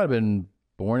 she might have been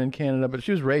born in Canada, but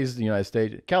she was raised in the United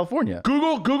States. California.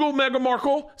 Google Meghan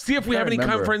Markle. See if we have any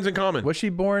friends in common. Was she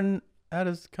born out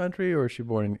of country or was she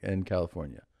born in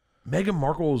California? Meghan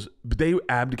Markle's, they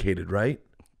abdicated, right?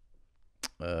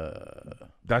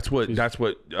 That's what,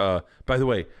 by the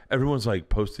way, everyone's like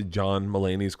posted John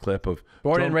Mulaney's clip of.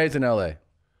 Born and raised in LA. Yeah.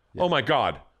 Oh my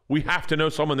God. We have to know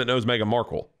someone that knows Meghan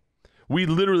Markle. We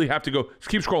literally have to go.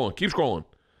 Keep scrolling. Keep scrolling.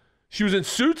 She was in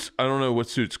Suits. I don't know what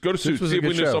Suits. Go to Suits. See if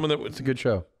we know someone that was. It's a good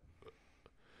show.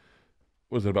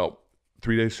 Was it about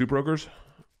 3 Days Soup Brokers?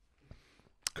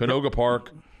 Canoga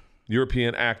Park.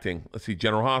 European acting. Let's see.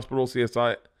 General Hospital.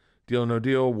 CSI. Deal or No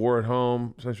Deal. War at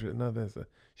Home.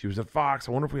 She was at Fox.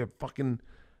 I wonder if we have fucking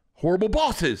horrible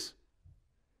bosses.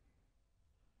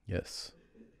 Yes.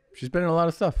 She's been in a lot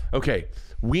of stuff. Okay.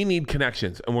 We need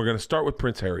connections, and we're going to start with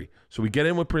Prince Harry. So we get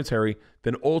in with Prince Harry.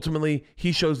 Then ultimately,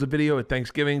 he shows the video at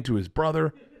Thanksgiving to his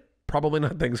brother. Probably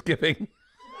not Thanksgiving.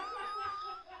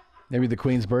 Maybe the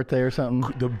Queen's birthday or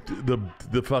something.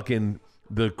 The fucking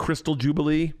the Crystal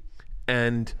Jubilee,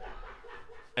 and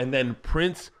then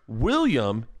Prince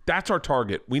William. That's our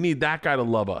target. We need that guy to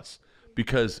love us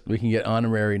because we can get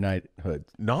honorary knighthood.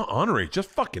 Not honorary, just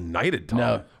fucking knighted. Tom.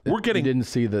 No, we're getting. You didn't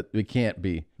see that. We can't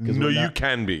be. No, you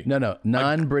can be. No.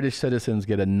 Non-British citizens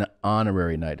get an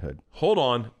honorary knighthood. Hold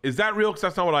on, is that real? Because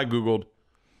that's not what I googled.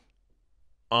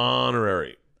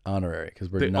 Honorary, because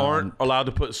they aren't allowed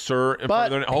to put sir in front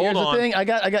of their name. Hold on. Here's the thing.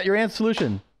 I got your answer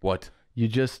solution. What? You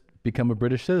just become a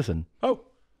British citizen. Oh.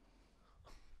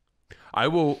 I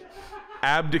will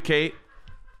abdicate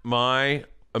my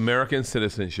American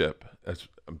citizenship.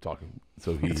 I'm talking.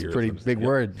 So he That's hears. a pretty big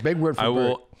word. Big word for I Bert.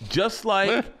 will, just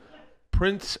like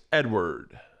Prince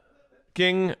Edward,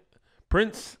 King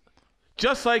Prince,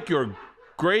 just like your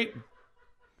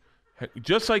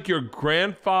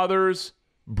grandfather's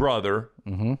brother.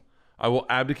 I will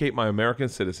abdicate my American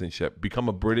citizenship, become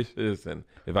a British citizen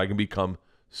if I can become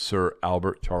Sir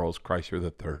Albert Charles Kreischer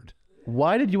III.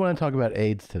 Why did you want to talk about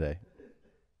AIDS today?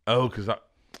 Oh, because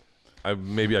I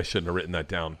maybe I shouldn't have written that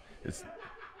down.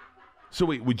 So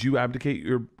wait, would you abdicate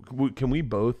your? Can we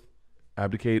both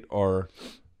abdicate our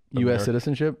U.S.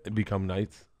 citizenship and become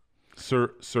knights? Sir,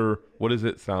 what does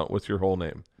it sound? What's your whole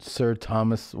name? Sir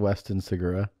Thomas Weston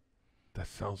Segura. That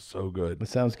sounds so good. It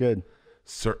sounds good.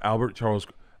 Sir Albert Charles.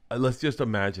 Let's just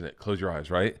imagine it. Close your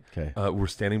eyes, right? Okay. We're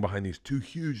standing behind these two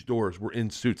huge doors. We're in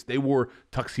suits. They wore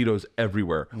tuxedos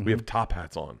everywhere. We have top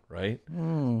hats on, right?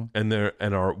 And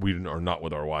we are not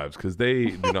with our wives because they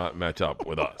do not match up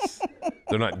with us.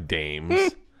 They're not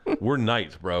dames. We're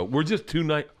knights, bro. We're just two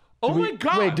knights. Oh my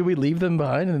God! Wait, do we leave them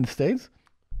behind in the States?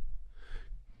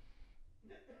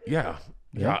 Yeah.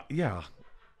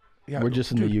 We're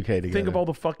just in the UK together. Think of all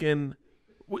the fucking.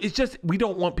 It's just we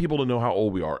don't want people to know how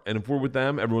old we are, and if we're with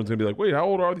them, everyone's gonna be like, "Wait, how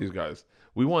old are these guys?"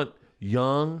 We want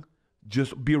young,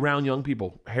 just be around young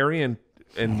people. Harry and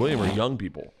William are young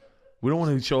people. We don't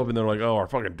want to show up and they're like, "Oh, our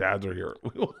fucking dads are here."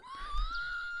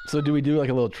 So do we do like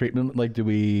a little treatment? Like, do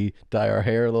we dye our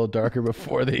hair a little darker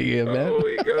before the event? Oh,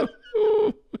 we go.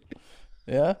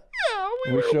 Yeah.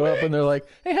 Yeah, we show up and they're like,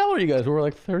 "Hey, how old are you guys?" We're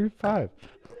like 35.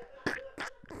 We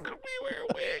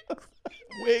wear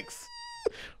wigs.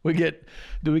 We get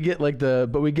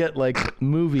like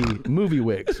movie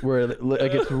wigs where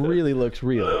like it really looks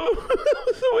real.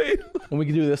 So wait. And we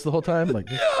can do this the whole time, like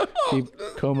keep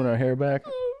combing our hair back.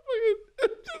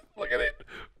 Just look at it,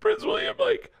 Prince William,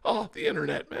 like, oh, the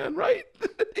internet, man, right?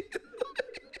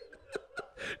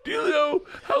 Do you know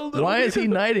how little? Why is he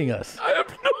knighting us? I have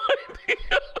no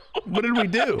idea. What did we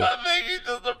do? I think he's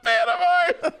just a fan of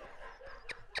ours.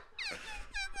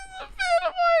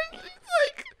 He's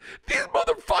like, these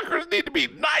motherfuckers need to be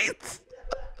knights.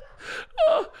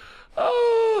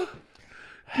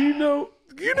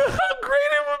 Do you know how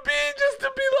great it would be just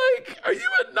to be like, are you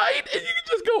a knight? And you can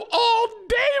just go all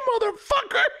day,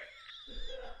 motherfucker.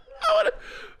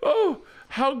 Oh,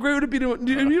 how great would it be to?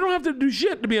 You don't have to do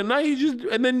shit to be a knight. You just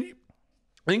and then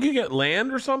I think you get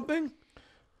land or something.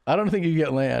 I don't think you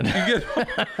get land.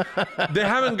 They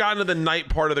haven't gotten to the knight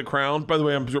part of the crown. By the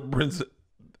way, I'm sure Prince.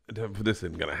 This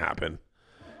isn't gonna happen.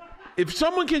 If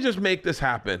someone can just make this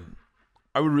happen,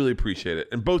 I would really appreciate it.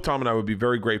 And both Tom and I would be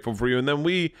very grateful for you. And then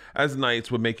we, as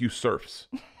knights, would make you serfs.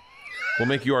 We'll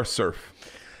make you our serf.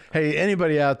 Hey,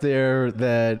 anybody out there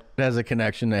that has a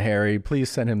connection to Harry, please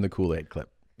send him the Kool-Aid clip.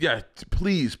 Yeah,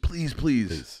 please.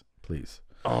 Please.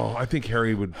 Oh, I think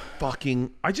Harry would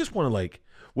fucking... I just want to like...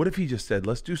 What if he just said,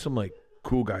 let's do some like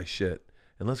cool guy shit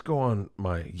and let's go on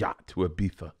my yacht to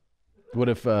Ibiza. What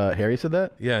if Harry said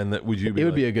that? Yeah, and that would you be It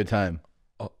would be a good time.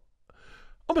 Oh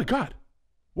my God.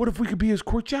 What if we could be his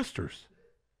court jesters?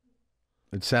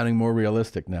 It's sounding more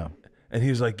realistic now. And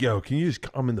he's like, yo, can you just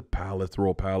come in the palace,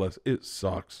 Royal Palace? It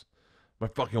sucks. My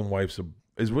fucking wife's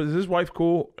is his wife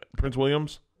cool, Prince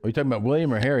William's? Are you talking about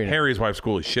William or Harry now? Harry's wife's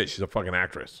cool as shit. She's a fucking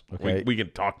actress. Okay. We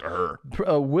can talk to her.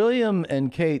 William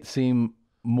and Kate seem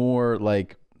more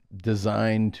like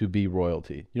designed to be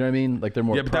royalty. You know what I mean? Like they're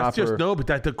more but proper. that's just, but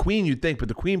that the queen you'd think, but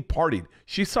the queen partied.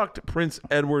 She sucked Prince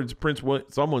Edward's,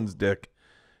 someone's dick.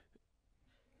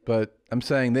 But I'm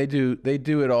saying they do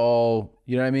it all.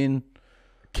 You know what I mean?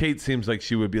 Kate seems like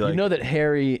she would be like... You know that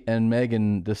Harry and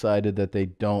Meghan decided that they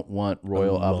don't want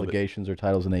royal obligations or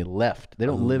titles, and they left. They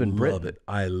don't live in Britain.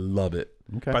 I love it.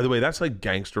 Okay. By the way, that's like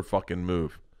gangster fucking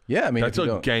move. Yeah, I mean, that's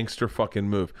a gangster fucking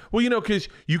move. Well, you know, because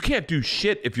you can't do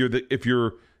shit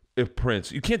if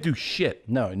Prince. You can't do shit.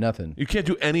 No, nothing. You can't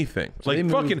do anything. So like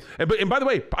fucking. And by the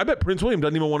way, I bet Prince William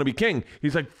doesn't even want to be king.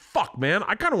 He's like, fuck, man,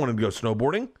 I kind of wanted to go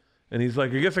snowboarding, and he's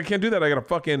like, I guess I can't do that. I got to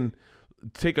fucking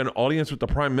take an audience with the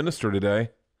prime minister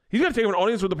today. He's got to take an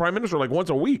audience with the prime minister like once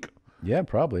a week. Yeah,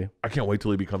 probably. I can't wait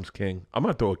till he becomes king. I'm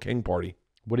gonna throw a king party.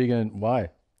 What are you gonna? Why?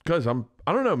 Because I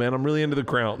don't know, man. I'm really into the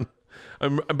crown.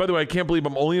 And by the way, I can't believe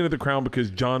I'm only into the crown because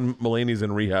John Mulaney's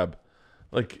in rehab.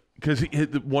 Like, because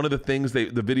one of the things the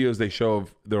videos they show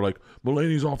of, they're like,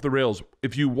 Mulaney's off the rails.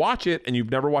 If you watch it and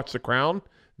you've never watched The Crown,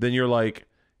 then you're like,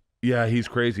 yeah, he's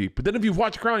crazy. But then if you've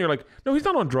watched The Crown, you're like, no, he's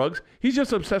not on drugs. He's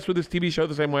just obsessed with this TV show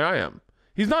the same way I am.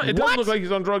 He's not. It doesn't look like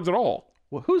he's on drugs at all.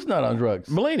 Well, who's not on drugs?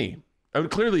 Mulaney. I mean,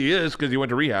 clearly he is because he went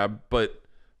to rehab. But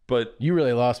you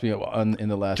really lost me in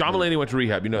the last. John Mulaney went to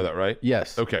rehab. You know that, right?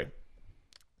 Yes. Okay.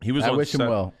 He was. I wish him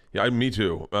well. Yeah, me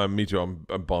too. Me too. I'm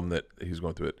bummed that he's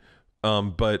going through it.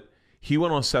 But he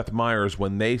went on Seth Meyers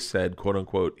when they said, "quote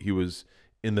unquote," he was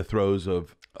in the throes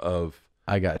of.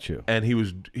 I got you. And he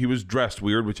was dressed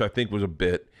weird, which I think was a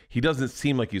bit. He doesn't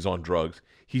seem like he's on drugs.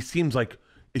 He seems like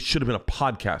it should have been a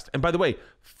podcast. And by the way,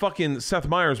 fucking Seth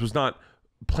Meyers was not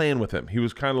playing with him. He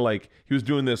was kind of like he was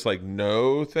doing this like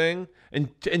no thing. And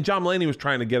John Mulaney was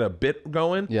trying to get a bit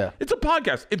going. Yeah. It's a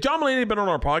podcast. If John Mulaney had been on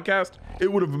our podcast,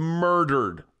 it would have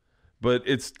murdered. But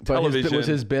it's television. Was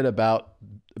his bit about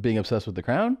being obsessed with the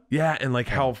crown? Yeah, and like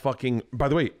how fucking... By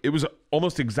the way, it was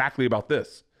almost exactly about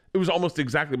this. It was almost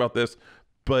exactly about this,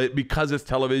 but because it's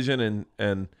television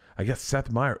and I guess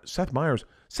Seth Meyers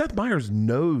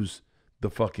knows the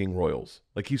fucking royals.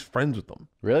 Like he's friends with them.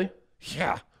 Really?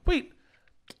 Yeah. Wait.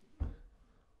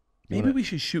 Maybe we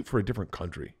should shoot for a different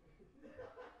country.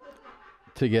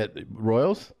 To get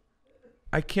royals?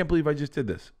 I can't believe I just did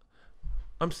this.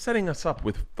 I'm setting us up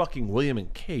with fucking William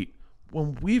and Kate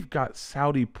when we've got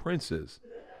Saudi princes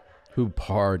who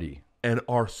party and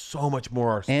are so much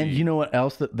more our And speed. you know what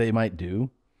else that they might do?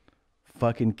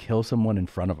 Fucking kill someone in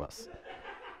front of us.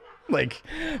 Like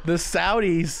the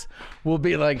Saudis will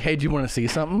be like, "Hey, do you want to see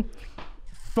something?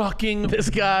 Fucking this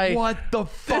guy. What the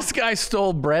fuck? This guy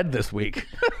stole bread this week.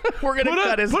 We're gonna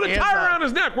cut his put a hands tire off. around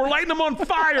his neck. We're lighting him on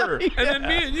fire." Yeah. And then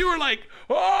me and you were like,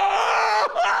 "Oh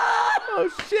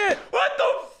shit! What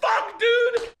the fuck,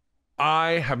 dude?"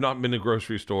 I have not been to a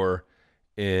grocery store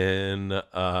in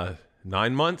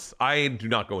 9 months. I do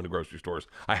not go into grocery stores.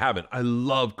 I haven't. I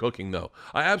love cooking though.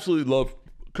 I absolutely love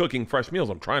cooking fresh meals.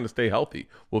 I'm trying to stay healthy.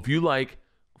 Well, if you like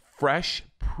fresh,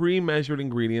 pre-measured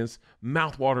ingredients,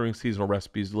 mouth-watering seasonal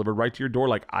recipes delivered right to your door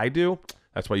like I do,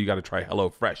 that's why you got to try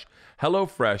HelloFresh.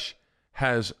 HelloFresh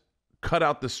has cut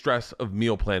out the stress of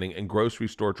meal planning and grocery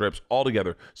store trips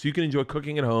altogether, so you can enjoy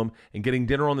cooking at home and getting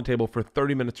dinner on the table for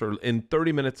 30 minutes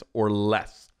or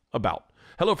less.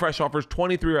 HelloFresh offers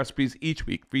 23 recipes each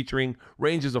week featuring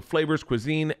ranges of flavors,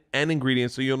 cuisine, and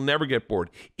ingredients so you'll never get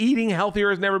bored. Eating healthier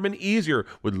has never been easier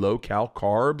with low-cal,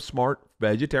 carb-smart,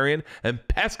 vegetarian, and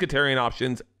pescatarian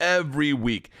options every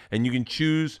week. And you can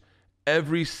choose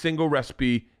every single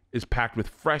recipe is packed with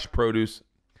fresh produce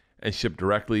and shipped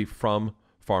directly from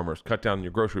farmers. Cut down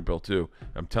your grocery bill too.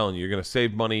 I'm telling you, you're going to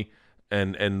save money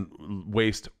and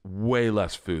waste way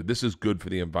less food. This is good for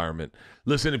the environment.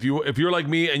 Listen, if you're like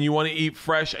me and you want to eat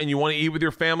fresh and you want to eat with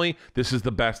your family, this is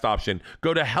the best option.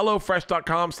 Go to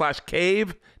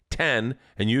hellofresh.com/cave10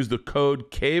 and use the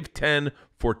code cave10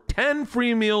 for 10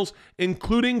 free meals,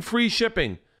 including free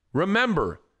shipping.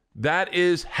 Remember, that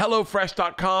is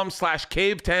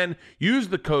hellofresh.com/cave10. Use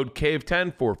the code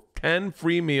cave10 for 10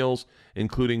 free meals,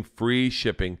 including free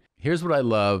shipping. Here's what I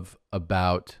love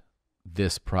about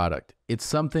this product. It's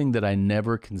something that I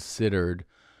never considered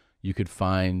you could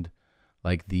find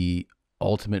like the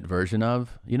ultimate version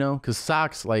of, you know, because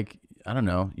socks, like, I don't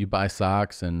know, you buy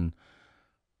socks and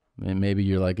maybe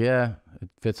you're like, yeah, it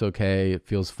fits okay, it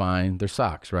feels fine. They're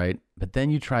socks, right? But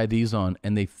then you try these on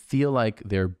and they feel like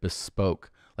they're bespoke,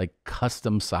 like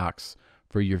custom socks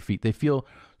for your feet. They feel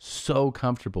so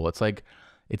comfortable. It's like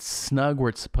it's snug where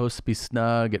it's supposed to be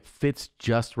snug. It fits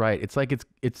just right. It's like it's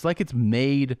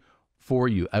made for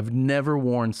you. I've never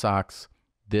worn socks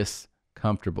this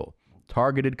comfortable.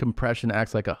 Targeted compression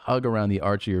acts like a hug around the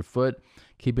arch of your foot,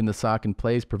 keeping the sock in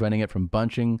place, preventing it from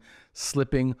bunching,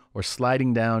 slipping, or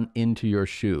sliding down into your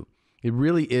shoe. It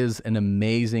really is an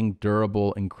amazing,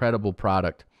 durable, incredible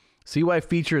product. See why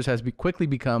Features has quickly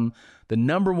become the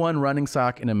 #1 running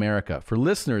sock in America. For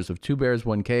listeners of Two Bears,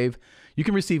 One Cave, you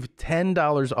can receive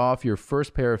 $10 off your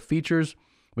first pair of Features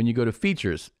when you go to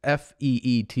Features,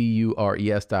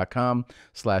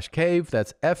 FEETURES.com/cave.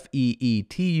 That's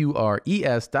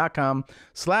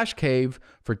FEETURES.com/cave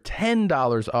for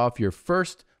 $10 off your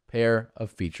first pair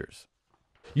of Features.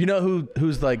 You know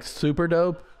who's like super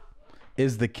dope?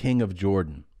 Is the King of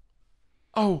Jordan.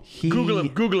 Oh,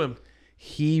 Google him.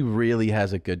 He really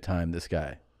has a good time, this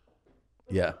guy.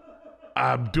 Yeah.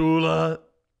 Abdullah,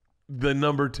 the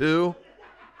 #2.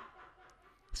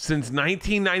 Since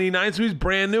 1999, so he's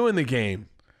brand new in the game.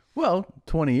 Well,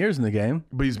 20 years in the game.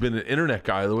 But he's been an internet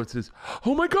guy. What's his?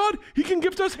 Oh my God, he can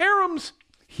gift us harems.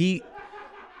 He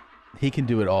can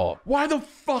do it all. Why the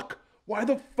fuck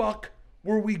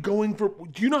were we going for?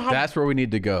 Do you know how? That's where we need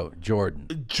to go,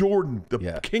 Jordan. Jordan,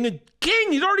 the king.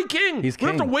 He's already king. He's we king.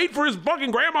 have to wait for his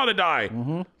fucking grandma to die.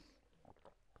 Mm-hmm.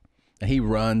 And he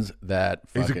runs that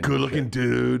fucking He's a good-looking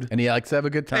dude. And he likes to have a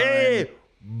good time. Hey,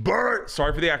 Bert.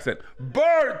 Sorry for the accent.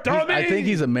 Bert, dummy. I think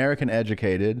he's American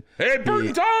educated. Hey, Bert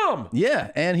and Tom.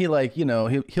 Yeah, and he like, you know,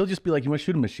 he'll just be like, you want to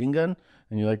shoot a machine gun?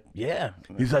 And you're like, yeah.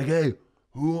 He's like, hey,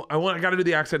 I got to do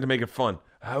the accent to make it fun.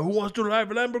 Who wants to drive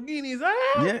Lamborghinis?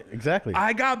 Ah! Yeah, exactly.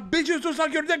 I got bitches to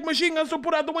suck your dick, machine guns to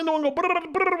put out the window and go brr,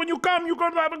 brr, when you come, you're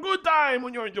going to have a good time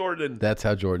when you're in Jordan. That's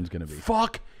how Jordan's going to be.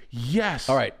 Fuck yes.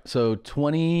 All right, so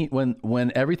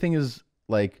when everything is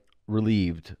like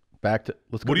relieved, back to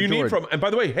let's go. What do you Jordan. need from? And by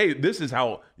the way, hey, this is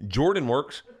how Jordan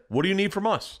works. What do you need from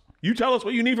us? You tell us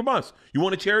what you need from us. You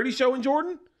want a charity show in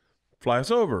Jordan? Fly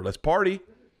us over. Let's party.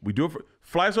 We do it.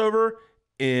 Fly us over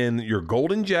in your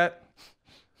golden jet.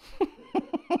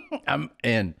 I'm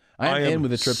in. I'm in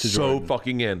with a trip to Jordan. So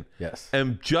fucking in. Yes.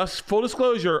 And just full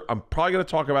disclosure, I'm probably going to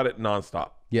talk about it nonstop.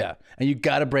 Yeah, and you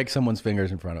got to break someone's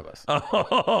fingers in front of us.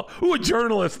 Ooh, a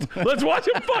journalist. Let's watch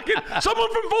him fucking. Someone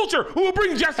from Vulture who will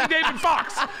bring Jesse David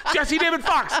Fox. And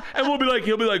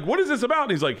he'll be like, what is this about?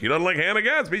 And he's like, he doesn't like Hannah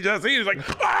Gadsby, Jesse. He's like,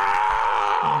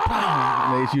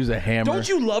 ah! They just use a hammer. Don't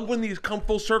you love when these come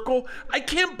full circle? I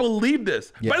can't believe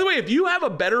this. Yeah. By the way, if you have a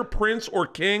better prince or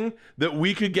king that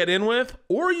we could get in with,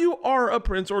 or you are a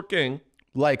prince or king,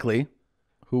 likely,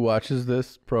 who watches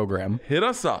this program, hit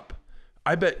us up.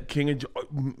 I bet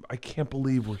I can't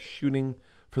believe we're shooting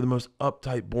for the most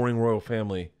uptight, boring royal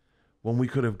family when we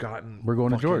could have gotten. We're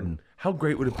going to Jordan. How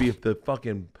great would it be if the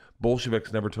fucking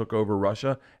Bolsheviks never took over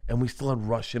Russia and we still had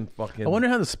Russian fucking. I wonder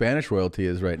how the Spanish royalty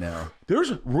is right now.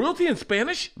 There's royalty in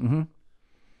Spanish? Mm-hmm.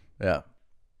 Yeah.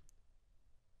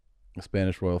 The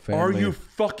Spanish royal family. Are you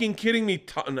fucking kidding me?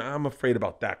 I'm afraid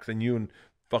about that because then you and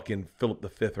fucking Philip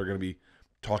V are going to be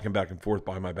talking back and forth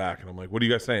behind my back. And I'm like, what are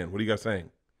you guys saying? What are you guys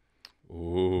saying?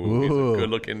 Ooh, he's a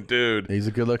good-looking dude. He's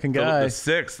a good-looking guy.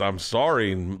 Philip VI, I'm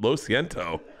sorry, Lo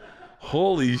siento.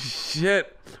 Holy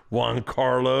shit, Juan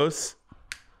Carlos.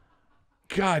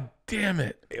 God damn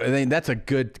it. I mean, that's a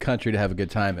good country to have a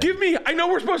good time in. I know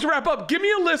we're supposed to wrap up. Give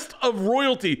me a list of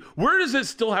royalty. Where does it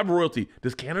still have royalty?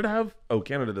 Does Canada have? Oh,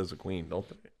 Canada does a queen, don't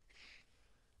they?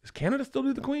 Does Canada still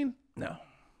do the queen? No.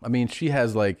 I mean, she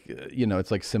has like,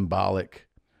 it's like symbolic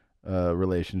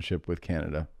relationship with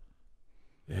Canada.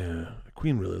 Yeah, the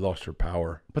queen really lost her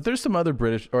power. But there's some other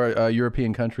British or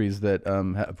European countries that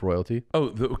have royalty. Oh,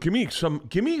 give me some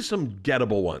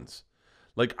gettable ones.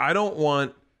 Like I don't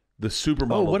want the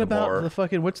supermodel. Oh, what about the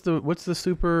fucking what's the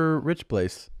super rich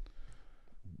place?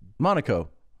 Monaco.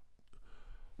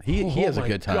 He has a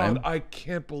good time. God, I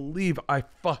can't believe I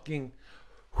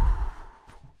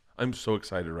I'm so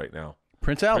excited right now.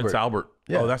 Prince Albert. Prince Albert.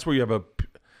 Yeah. Oh, that's where you have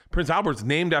Prince Albert's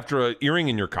named after an earring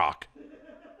in your cock.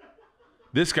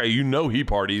 This guy, he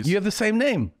parties. You have the same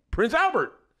name. Prince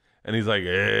Albert. And he's like,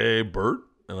 hey, Bert.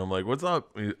 And I'm like, what's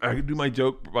up? I can do my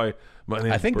joke by my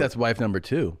name. I think Bert. that's wife number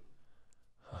 2.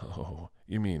 Oh,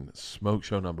 you mean smoke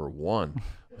show number 1?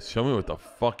 Show me what the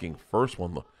fucking first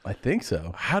one looked. I think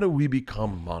so. How do we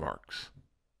become monarchs?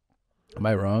 Am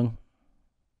I wrong?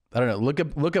 I don't know.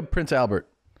 Look up Prince Albert,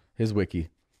 his wiki.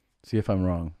 See if I'm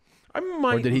wrong. I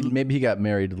might. Or did he? Maybe he got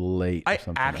married late. Or I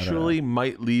something. actually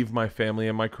might leave my family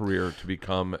and my career to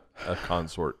become a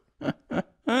consort.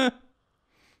 No,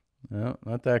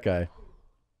 not that guy.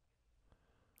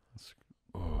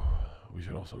 Oh, we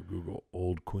should also Google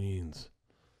old queens.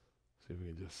 See if we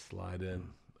can just slide in.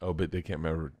 Oh, but they can't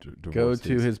remember. Go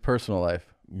to his personal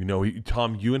life.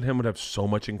 Tom, you and him would have so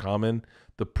much in common.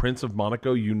 The Prince of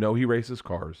Monaco, he races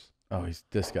cars. Oh,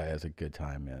 this guy has a good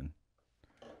time, man.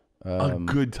 A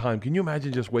good time. Can you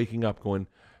imagine just waking up going,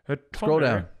 hey, Scroll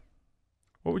down.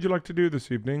 What would you like to do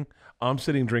this evening? I'm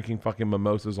sitting drinking fucking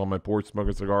mimosas on my porch,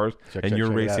 smoking cigars, and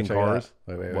you're racing cars.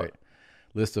 Wait.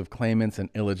 List of claimants and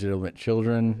illegitimate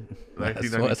children.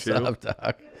 That's what's 1992. up,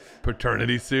 Doc.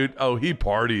 Paternity suit. Oh, he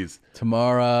parties.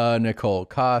 Tamara Nicole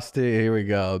Costa. Here we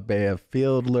go. Bea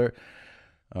Fieldler.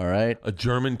 All right. A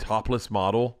German topless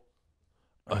model.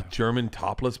 This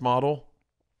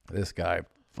guy.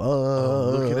 Oh,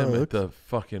 look at him at the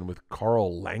fucking with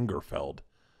Karl Lagerfeld.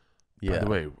 Yeah. By the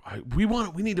way, we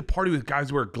need to party with guys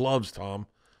who wear gloves, Tom.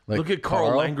 Like look at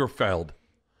Karl Karl? Lagerfeld,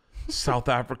 South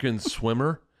African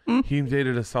swimmer. He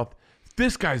dated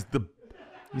This guy's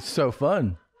He's so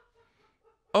fun.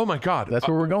 Oh my God. That's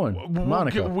where we're going.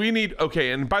 Monaco. We need,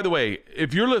 okay. And by the way,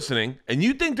 if you're listening and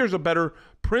you think there's a better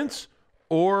prince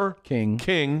or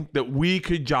king that we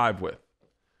could jive with,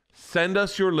 send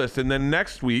us your list. And then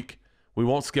next week, we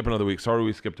won't skip another week. Sorry,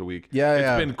 we skipped a week.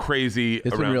 It's been crazy.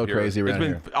 It's been real crazy around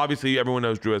here. Obviously, everyone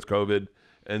knows Drew has COVID.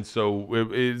 And so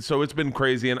it's been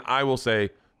crazy. And I will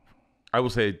say,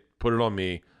 put it on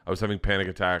me. I was having panic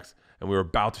attacks. And we were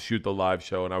about to shoot the live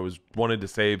show, and I wanted to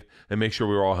save and make sure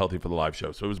we were all healthy for the live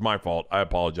show. So it was my fault. I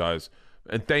apologize.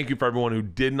 And thank you for everyone who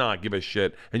did not give a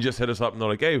shit and just hit us up and they're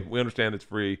like, hey, we understand it's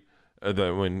free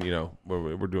when,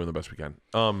 we're doing the best we can.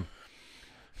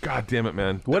 God damn it,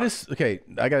 man. Okay,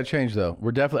 I got to change, though.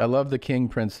 I love the king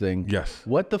prince thing. Yes.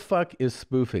 What the fuck is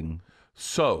spoofing?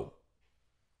 So,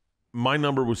 my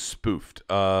number was spoofed.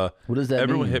 What does that mean?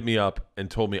 Everyone hit me up and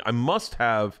told me I must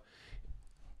have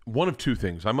one of two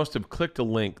things. I must have clicked a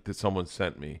link that someone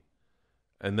sent me.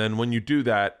 And then when you do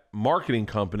that, marketing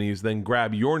companies then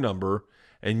grab your number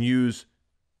and use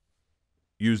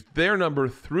their number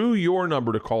through your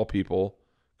number to call people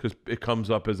because it comes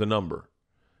up as a number.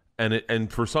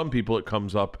 And for some people, it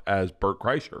comes up as Bert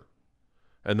Kreischer.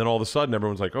 And then all of a sudden,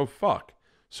 everyone's like, oh, fuck.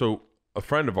 So a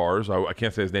friend of ours, I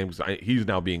can't say his name because he's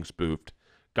now being spoofed,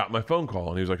 got my phone call.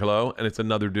 And he was like, hello? And it's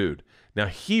another dude. Now,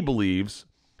 he believes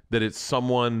that it's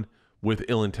someone with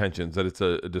ill intentions, that it's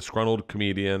a disgruntled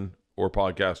comedian or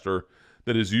podcaster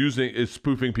that is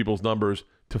spoofing people's numbers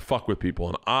to fuck with people.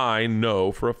 And I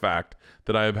know for a fact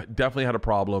that I've definitely had a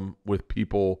problem with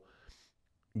people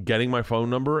getting my phone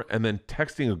number and then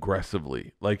texting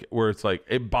aggressively, like where it's like,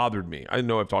 it bothered me. I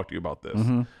know I've talked to you about this.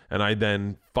 Mm-hmm. And I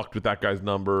then fucked with that guy's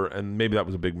number and maybe that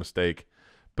was a big mistake.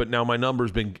 But now my number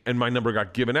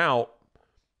got given out.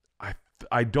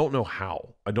 I don't know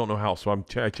how. So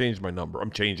I changed my number.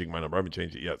 I'm changing my number. I haven't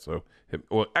changed it yet. So,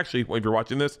 actually, if you're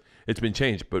watching this, it's been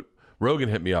changed. But Rogan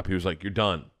hit me up. He was like, "You're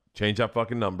done. Change that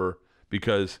fucking number,"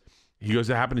 because he goes,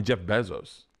 "It happened to Jeff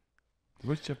Bezos."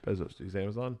 What's Jeff Bezos? He's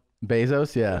Amazon.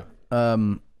 Bezos, yeah.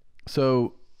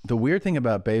 So the weird thing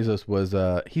about Bezos was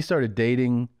he started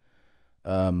dating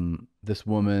this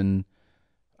woman,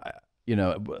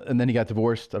 and then he got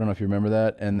divorced. I don't know if you remember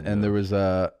that. And there was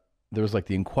like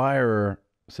the Inquirer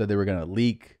said they were going to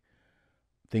leak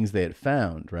things they had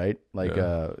found, right? Like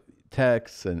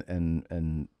texts and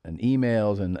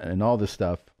emails and all this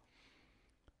stuff.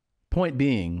 Point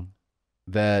being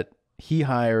that he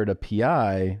hired a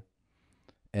PI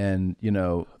and,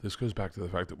 This goes back to the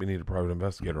fact that we need a private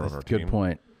investigator on our team. Good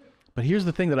point. But here's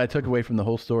the thing that I took away from the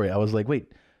whole story. I was like,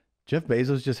 wait, Jeff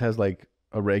Bezos just has like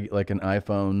an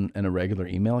iPhone and a regular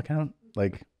email account?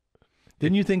 Like,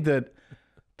 didn't you think that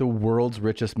the world's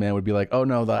richest man would be like, oh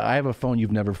no, I have a phone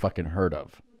you've never fucking heard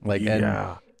of. Like,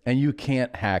 and you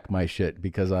can't hack my shit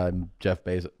because I'm Jeff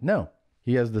Bezos. No,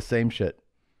 he has the same shit.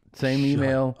 Same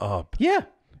email. Shut up. Yeah.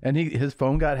 And his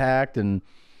phone got hacked and,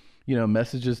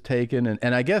 messages taken.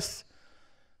 And I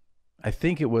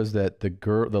think it was that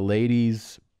the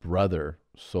lady's brother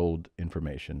sold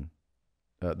information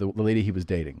the lady he was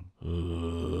dating.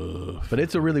 But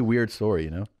it's a really weird story,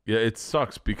 you know. Yeah, it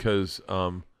sucks because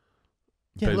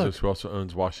Bezos, who also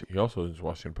owns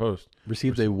Washington Post,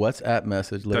 received a WhatsApp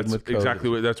message. That's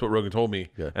exactly that's what Rogan told me.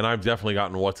 Yeah. And I've definitely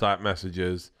gotten WhatsApp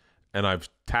messages, and I've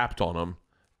tapped on them,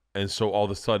 and so all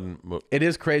of a sudden, it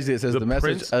is crazy. It says the message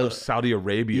Prince of Saudi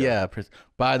Arabia. Yeah.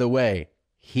 By the way,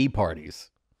 he parties.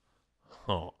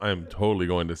 Oh, I am totally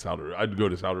going to Saudi Arabia. I'd go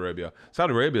to Saudi Arabia.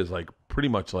 Saudi Arabia is like pretty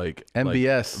much like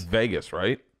MBS like Vegas,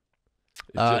 right?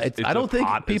 It's I don't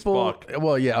think people.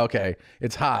 Well, yeah, okay.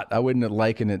 It's hot. I wouldn't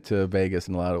liken it to Vegas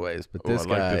in a lot of ways, but I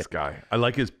like this guy. I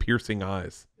like his piercing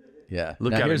eyes. Yeah,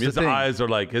 look at him. His eyes are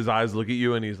like his eyes look at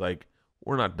you, and he's like,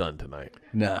 "We're not done tonight."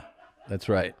 No, that's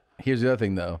right. Here's the other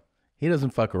thing, though. He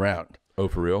doesn't fuck around. Oh,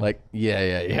 for real? Like,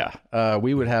 yeah.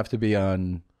 We would have to be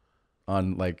on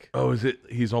like. Oh, is it?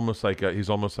 He's almost like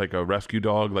a rescue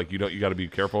dog. Like you got to be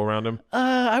careful around him.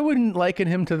 I wouldn't liken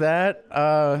him to that.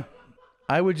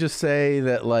 I would just say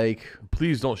that, like,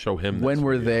 please don't show him when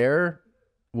we're there.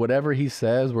 Whatever he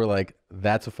says, we're like,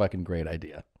 that's a fucking great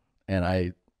idea, and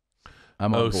I'm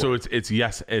on board. So it's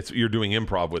you're doing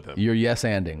improv with him. You're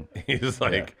yes-anding. He's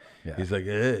like, he's like,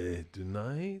 hey,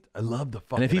 tonight I love the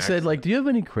fucking. And if he accent. said, like, do you have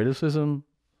any criticism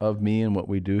of me and what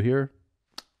we do here?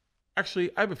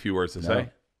 Actually, I have a few words to say,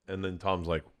 and then Tom's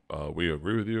like, we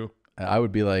agree with you. I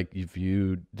would be like, if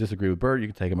you disagree with Bert, you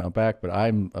can take him out back, but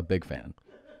I'm a big fan.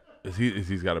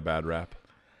 He's got a bad rap?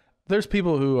 There's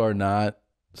people who are not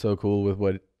so cool with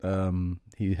what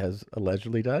he has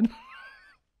allegedly done.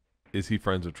 Is he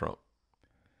friends with Trump?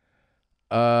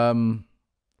 I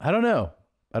don't know.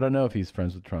 I don't know if he's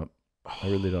friends with Trump. I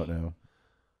really don't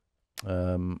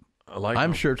know.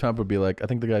 I'm sure Trump would be like, I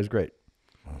think the guy's great.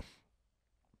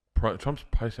 Trump's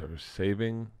price tag is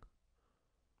saving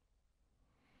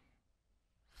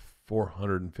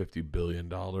 $450 billion.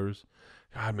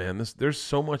 God, man, there's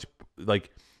so much. Like,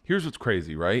 here's what's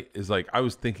crazy, right? Is like I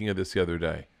was thinking of this the other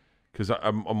day because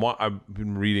I've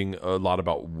been reading a lot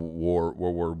about World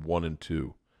War I and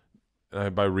II.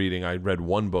 And by reading, I read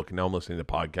one book, and now I'm listening to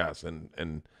podcasts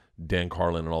and Dan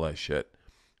Carlin and all that shit.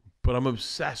 But I'm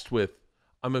obsessed with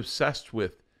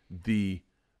the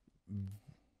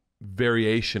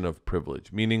variation of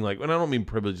privilege, meaning like, and I don't mean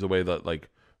privilege the way that like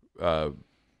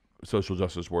social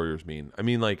justice warriors mean. I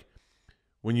mean like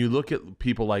when you look at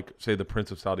people like, say, the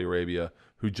Prince of Saudi Arabia,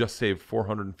 who just saved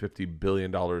 $450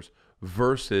 billion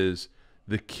versus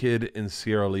the kid in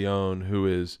Sierra Leone who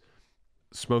is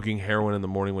smoking heroin in the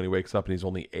morning when he wakes up and he's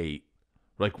only 8.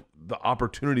 Like the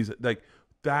opportunities, like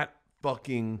that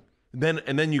fucking,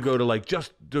 then you go to like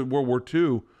just to World War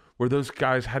II, where those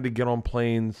guys had to get on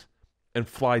planes and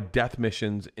fly death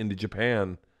missions into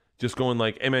Japan, just going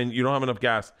like, hey man, you don't have enough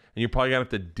gas and you're probably gonna have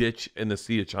to ditch in the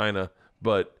Sea of China,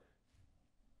 but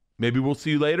maybe we'll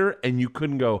see you later. And you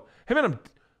couldn't go, hey man,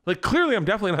 clearly I'm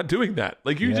definitely not doing that.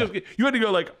 Like you had to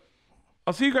go like,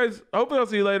 I'll see you guys. Hopefully I'll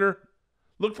see you later.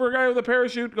 Look for a guy with a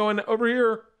parachute going over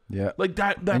here. Yeah. Like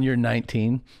that. And you're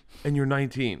 19.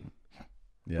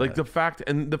 Yeah. Like the fact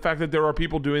that there are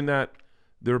people doing that.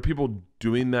 There are people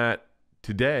doing that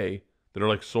today that are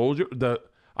like soldier.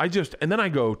 And then I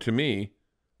go to me,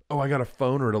 I got a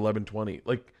phone at 11:20.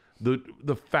 Like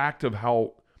the fact of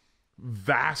how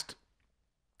vast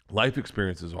life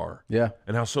experiences are. Yeah.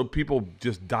 And how so people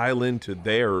just dial into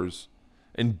theirs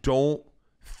and don't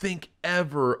think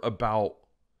ever about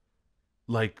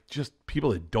like just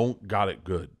people that don't got it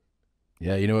good.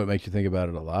 Yeah. You know what makes you think about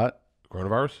it a lot?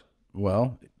 Coronavirus?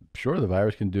 Well, sure. The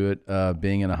virus can do it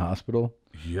being in a hospital.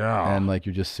 Yeah. And like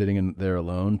you're just sitting in there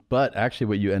alone. But actually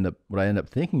what I end up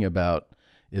thinking about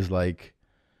is like,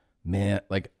 man,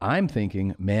 like I'm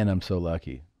thinking, man, I'm so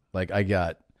lucky. Like I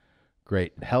got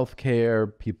great health care.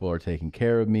 People are taking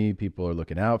care of me. People are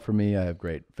looking out for me. I have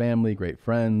great family, great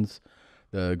friends,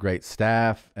 the great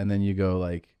staff. And then you go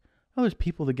like, oh, there's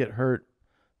people that get hurt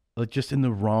like just in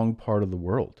the wrong part of the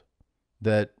world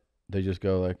that they just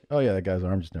go like, oh yeah, that guy's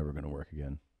arm's just never going to work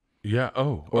again. Yeah.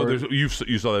 You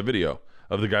saw that video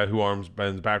of the guy who arms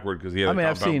bends backward because he had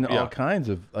I've seen all kinds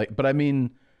of like, but I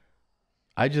mean,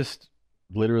 I just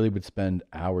literally would spend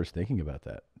hours thinking about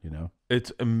that, you know?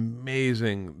 It's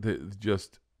amazing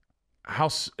it's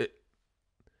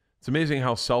amazing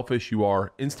how selfish you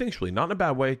are instinctually, not in a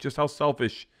bad way, just how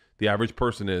selfish the average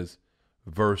person is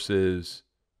versus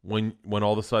when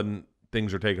all of a sudden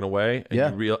things are taken away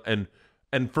and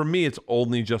and for me it's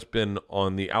only just been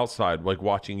on the outside, like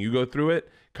watching you go through it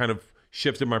kind of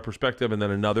shifted my perspective. And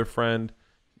then another friend,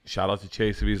 shout out to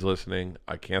Chase if he's listening,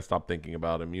 I can't stop thinking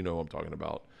about him, you know what I'm talking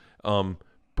about.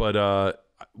 But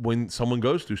when someone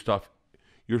goes through stuff,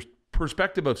 your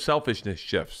perspective of selfishness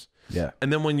shifts. Yeah.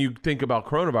 And then when you think about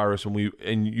coronavirus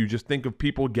and you just think of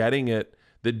people getting it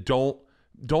that don't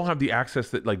have the access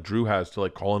that like Drew has to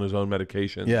like call in his own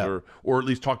medications or at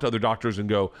least talk to other doctors and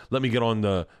go, let me get on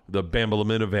the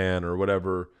Bambalaminovan or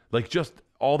whatever. Like just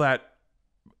all that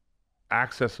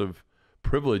access of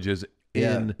privileges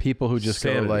in people who just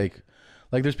sanity. go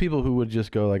like there's people who would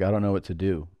just go like, I don't know what to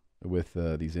do with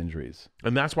these injuries.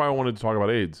 And that's why I wanted to talk about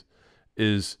AIDS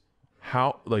is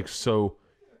how like, so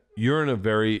you're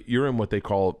in what they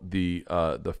call the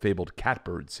fabled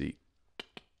catbird seat.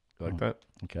 You like that?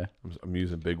 Okay. I'm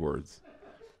using big words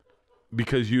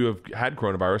because you have had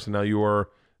coronavirus and now you are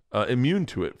immune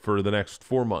to it for the next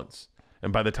 4 months.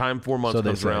 And by the time 4 months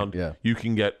comes around, you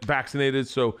can get vaccinated.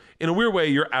 So in a weird way,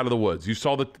 you're out of the woods. You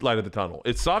saw the light of the tunnel.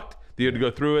 It sucked that you had to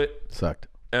go through it. Sucked.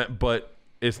 But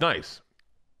it's nice.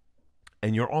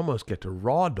 And you almost get to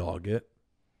raw dog it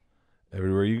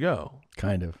everywhere you go.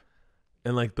 Kind of.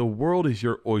 And like the world is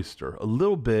your oyster. A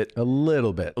little bit. A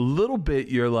little bit.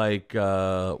 You're like,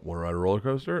 want to ride a roller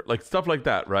coaster? Like stuff like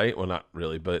that, right? Well, not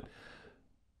really, but.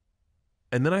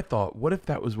 And then I thought, what if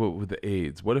that was what with the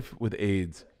AIDS? What if with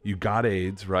AIDS, you got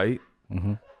AIDS, right?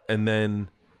 Mm-hmm. And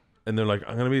they're like,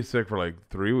 I'm going to be sick for like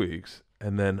 3 weeks.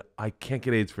 And then I can't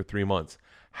get AIDS for 3 months.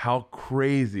 How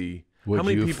crazy. Would how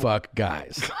many you people... fuck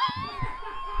guys?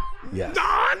 Yes.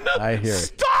 Don! I hear it.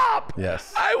 Stop!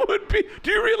 Yes. I would be.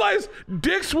 Do you realize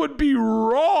dicks would be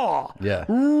raw? Yeah.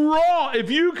 Raw. If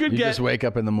you could You get. just wake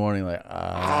up in the morning like,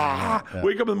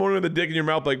 Wake up in the morning with a dick in your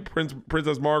mouth like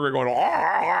Princess Margaret going,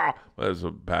 Well, that's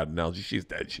a bad analogy. She's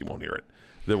dead. She won't hear it.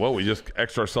 Well, we just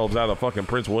X'd ourselves out of fucking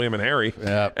Prince William and Harry.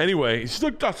 Yeah. Anyway, she's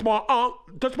like, that's my aunt.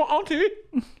 That's my auntie.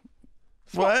 That's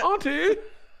What? my auntie.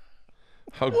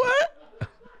 what?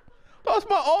 That's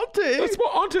my auntie. That's my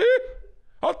auntie.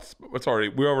 Sorry,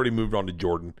 we already moved on to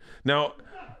Jordan now,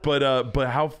 but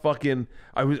how fucking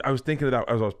I was thinking of that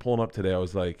as I was pulling up today. I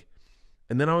was like,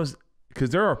 and then I was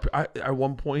because at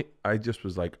one point I just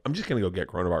was like, I'm just gonna go get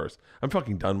coronavirus. I'm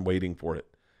fucking done waiting for it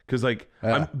because like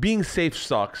I'm being safe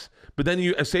sucks, but then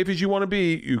you as safe as you want to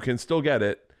be, you can still get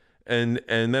it, and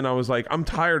then I was like, I'm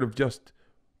tired of just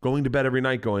going to bed every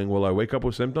night going, will I wake up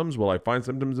with symptoms? Will I find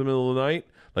symptoms in the middle of the night?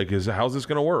 Like, how's this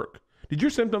gonna work? Did your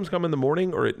symptoms come in the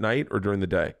morning or at night or during the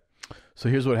day? So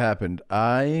here's what happened.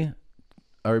 I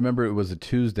remember it was a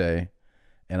Tuesday,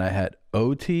 and I had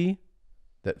OT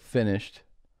that finished,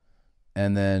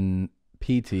 and then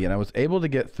PT, and I was able to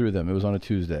get through them. It was on a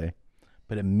Tuesday,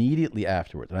 but immediately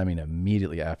afterwards, and I mean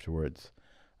immediately afterwards,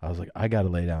 I was like, I got to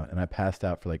lay down, and I passed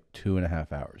out for like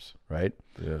 2.5 hours, right?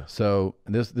 Yeah. So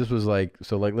this was like,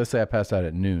 let's say I passed out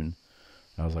at noon.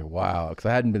 I was like, wow, because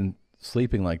I hadn't been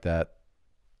sleeping like that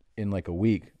in like a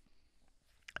week.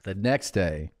 The next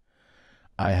day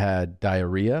I had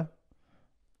diarrhea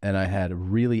and I had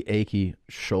really achy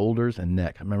shoulders and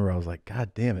neck. I remember I was like,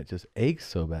 God damn, it just aches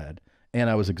so bad. And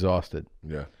I was exhausted.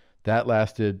 Yeah. That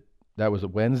was a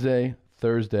Wednesday,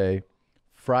 Thursday,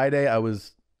 Friday. I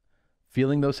was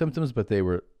feeling those symptoms, but they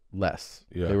were less.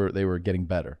 Yeah. They were getting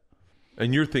better.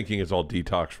 And you're thinking it's all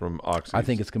detox from oxy. I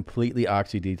think it's completely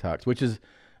oxy detox, which is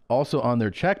also on their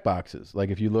check boxes. Like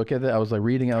if you look at it, I was like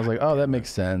reading, I was like, oh, that makes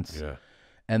sense. Yeah.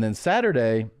 And then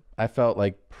Saturday, I felt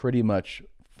like pretty much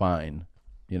fine.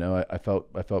 You know, I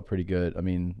felt pretty good. I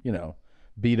mean, you know,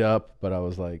 beat up, but I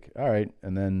was like, all right.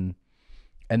 And then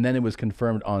it was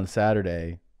confirmed on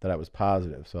Saturday that I was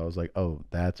positive. So I was like, oh,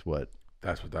 that's what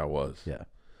that was. Yeah.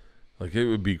 Like it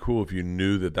would be cool if you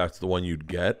knew that that's the one you'd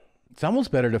get. It's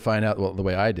almost better to find out the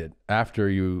way I did after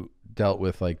you dealt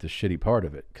with like the shitty part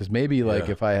of it, because maybe like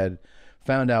if I had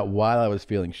found out while I was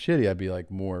feeling shitty, I'd be like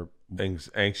more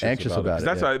anxious about it.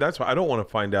 That's why I don't want to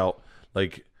find out,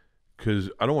 like, because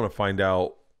I don't want to find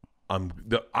out.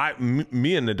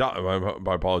 Me and Nadav,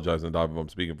 I apologize, Nadav, if I'm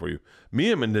speaking for you.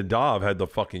 Me and Nadav had the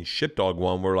fucking shit dog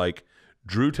one where like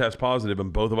Drew tests positive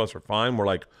and both of us are fine. We're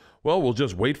like, well, we'll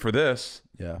just wait for this.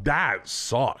 Yeah, that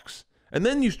sucks. And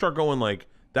then you start going like,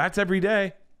 that's every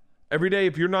day. Every day,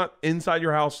 if you're not inside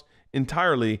your house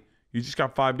entirely, you just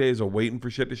got 5 days of waiting for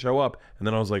shit to show up. And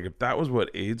then I was like, if that was what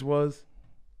AIDS was,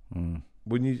 wouldn't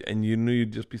you? And you knew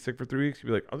you'd just be sick for 3 weeks. You'd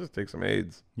be like, I'll just take some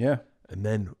AIDS. Yeah. And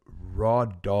then raw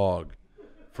dog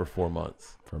for 4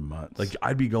 months. For months. Like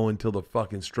I'd be going till the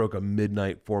fucking stroke of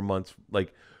midnight, 4 months.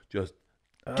 Like just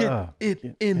get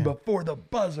it in before the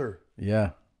buzzer.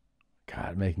 Yeah.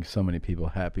 God, making so many people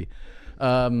happy.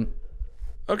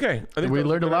 Okay. I think we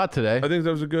learned a lot today. I think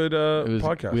that was a good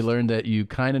podcast. We learned that you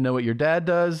kind of know what your dad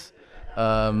does.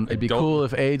 It'd be cool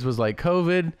if AIDS was like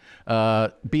COVID.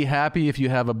 Be happy if you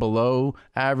have a below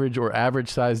average or average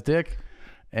sized dick.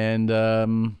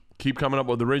 And keep coming up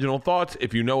with original thoughts.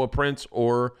 If you know a prince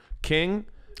or king,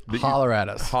 Holler at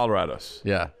us. Holler at us.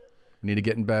 Yeah. We need to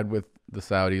get in bed with the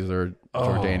Saudis or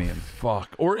Jordanians.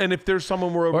 Fuck. Or if there's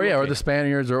someone we're or the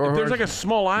Spaniards or if there's like a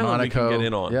small island Monaco. we can get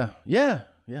in on. Yeah.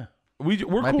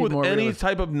 We're Might cool be with any realistic.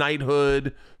 type of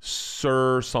knighthood,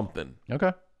 sir, something.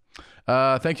 Okay.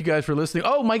 Thank you guys for listening.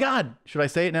 Oh my God. Should I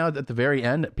say it now at the very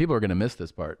end? People are going to miss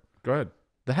this part. Go ahead.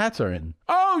 The hats are in.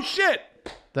 Oh shit.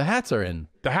 The hats are in.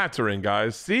 The hats are in,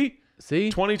 guys. See?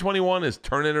 2021 is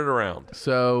turning it around.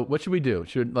 So what should we do?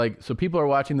 So people are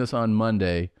watching this on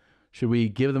Monday. Should we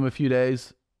give them a few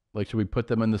days? Like, should we put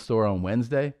them in the store on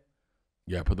Wednesday?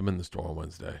 Yeah, put them in the store on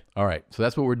Wednesday. All right. So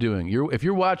that's what we're doing. If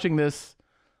you're watching this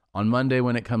on Monday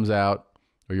when it comes out,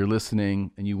 or you're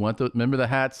listening and you want remember the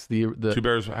hats, the Two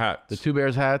Bears hats. The Two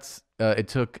Bears hats. It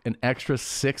took an extra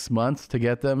 6 months to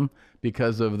get them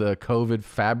because of the COVID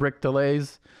fabric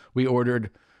delays. We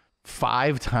ordered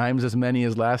 5 times as many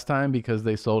as last time because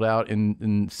they sold out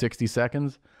in 60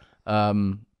 seconds.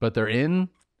 But they're in,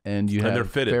 and they're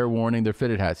fitted. Fair warning. They're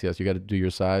fitted hats. Yes, you got to do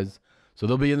your size. So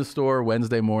they'll be in the store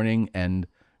Wednesday morning, and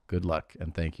good luck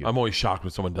and thank you. I'm always shocked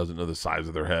when someone doesn't know the size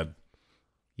of their head.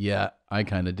 Yeah, I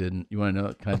kind of didn't. You want to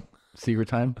know kind of secret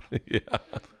time? Yeah.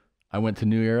 I went to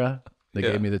New Era. They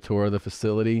gave me the tour of the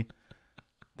facility.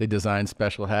 They designed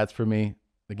special hats for me.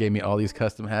 They gave me all these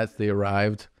custom hats. They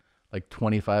arrived, like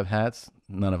 25 hats.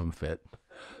 None of them fit.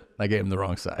 I gave them the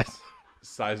wrong size.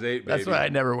 Size 8, baby. That's why I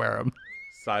never wear them.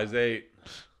 Size 8.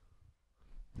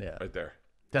 Yeah. Right there.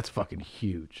 That's fucking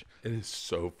huge. It is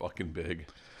so fucking big.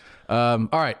 All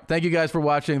right. Thank you guys for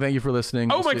watching. Thank you for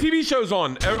listening. Oh, my TV show's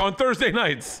on Thursday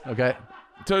nights. Okay.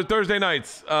 So Thursday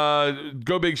nights.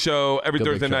 Go Big Show every Go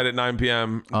Big Thursday Show. night at 9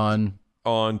 p.m. On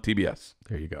TBS.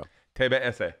 There you go.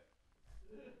 TBS.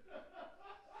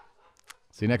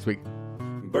 See you next week.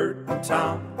 Bert and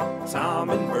Tom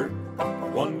and Bert.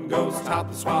 One goes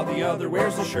topless while the other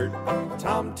wears a shirt.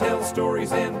 Tom tells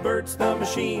stories and Bert's the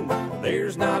machine.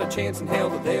 There's not a chance in hell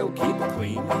that they'll keep it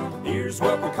clean. Here's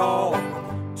what we call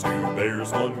Two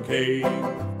Bears, One Cave.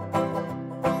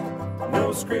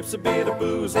 No scripts, a bit of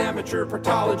booze, amateur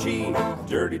partology.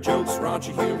 Dirty jokes,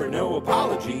 raunchy humor, no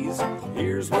apologies.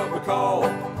 Here's what we call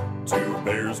Two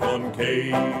Bears, One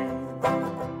Cave.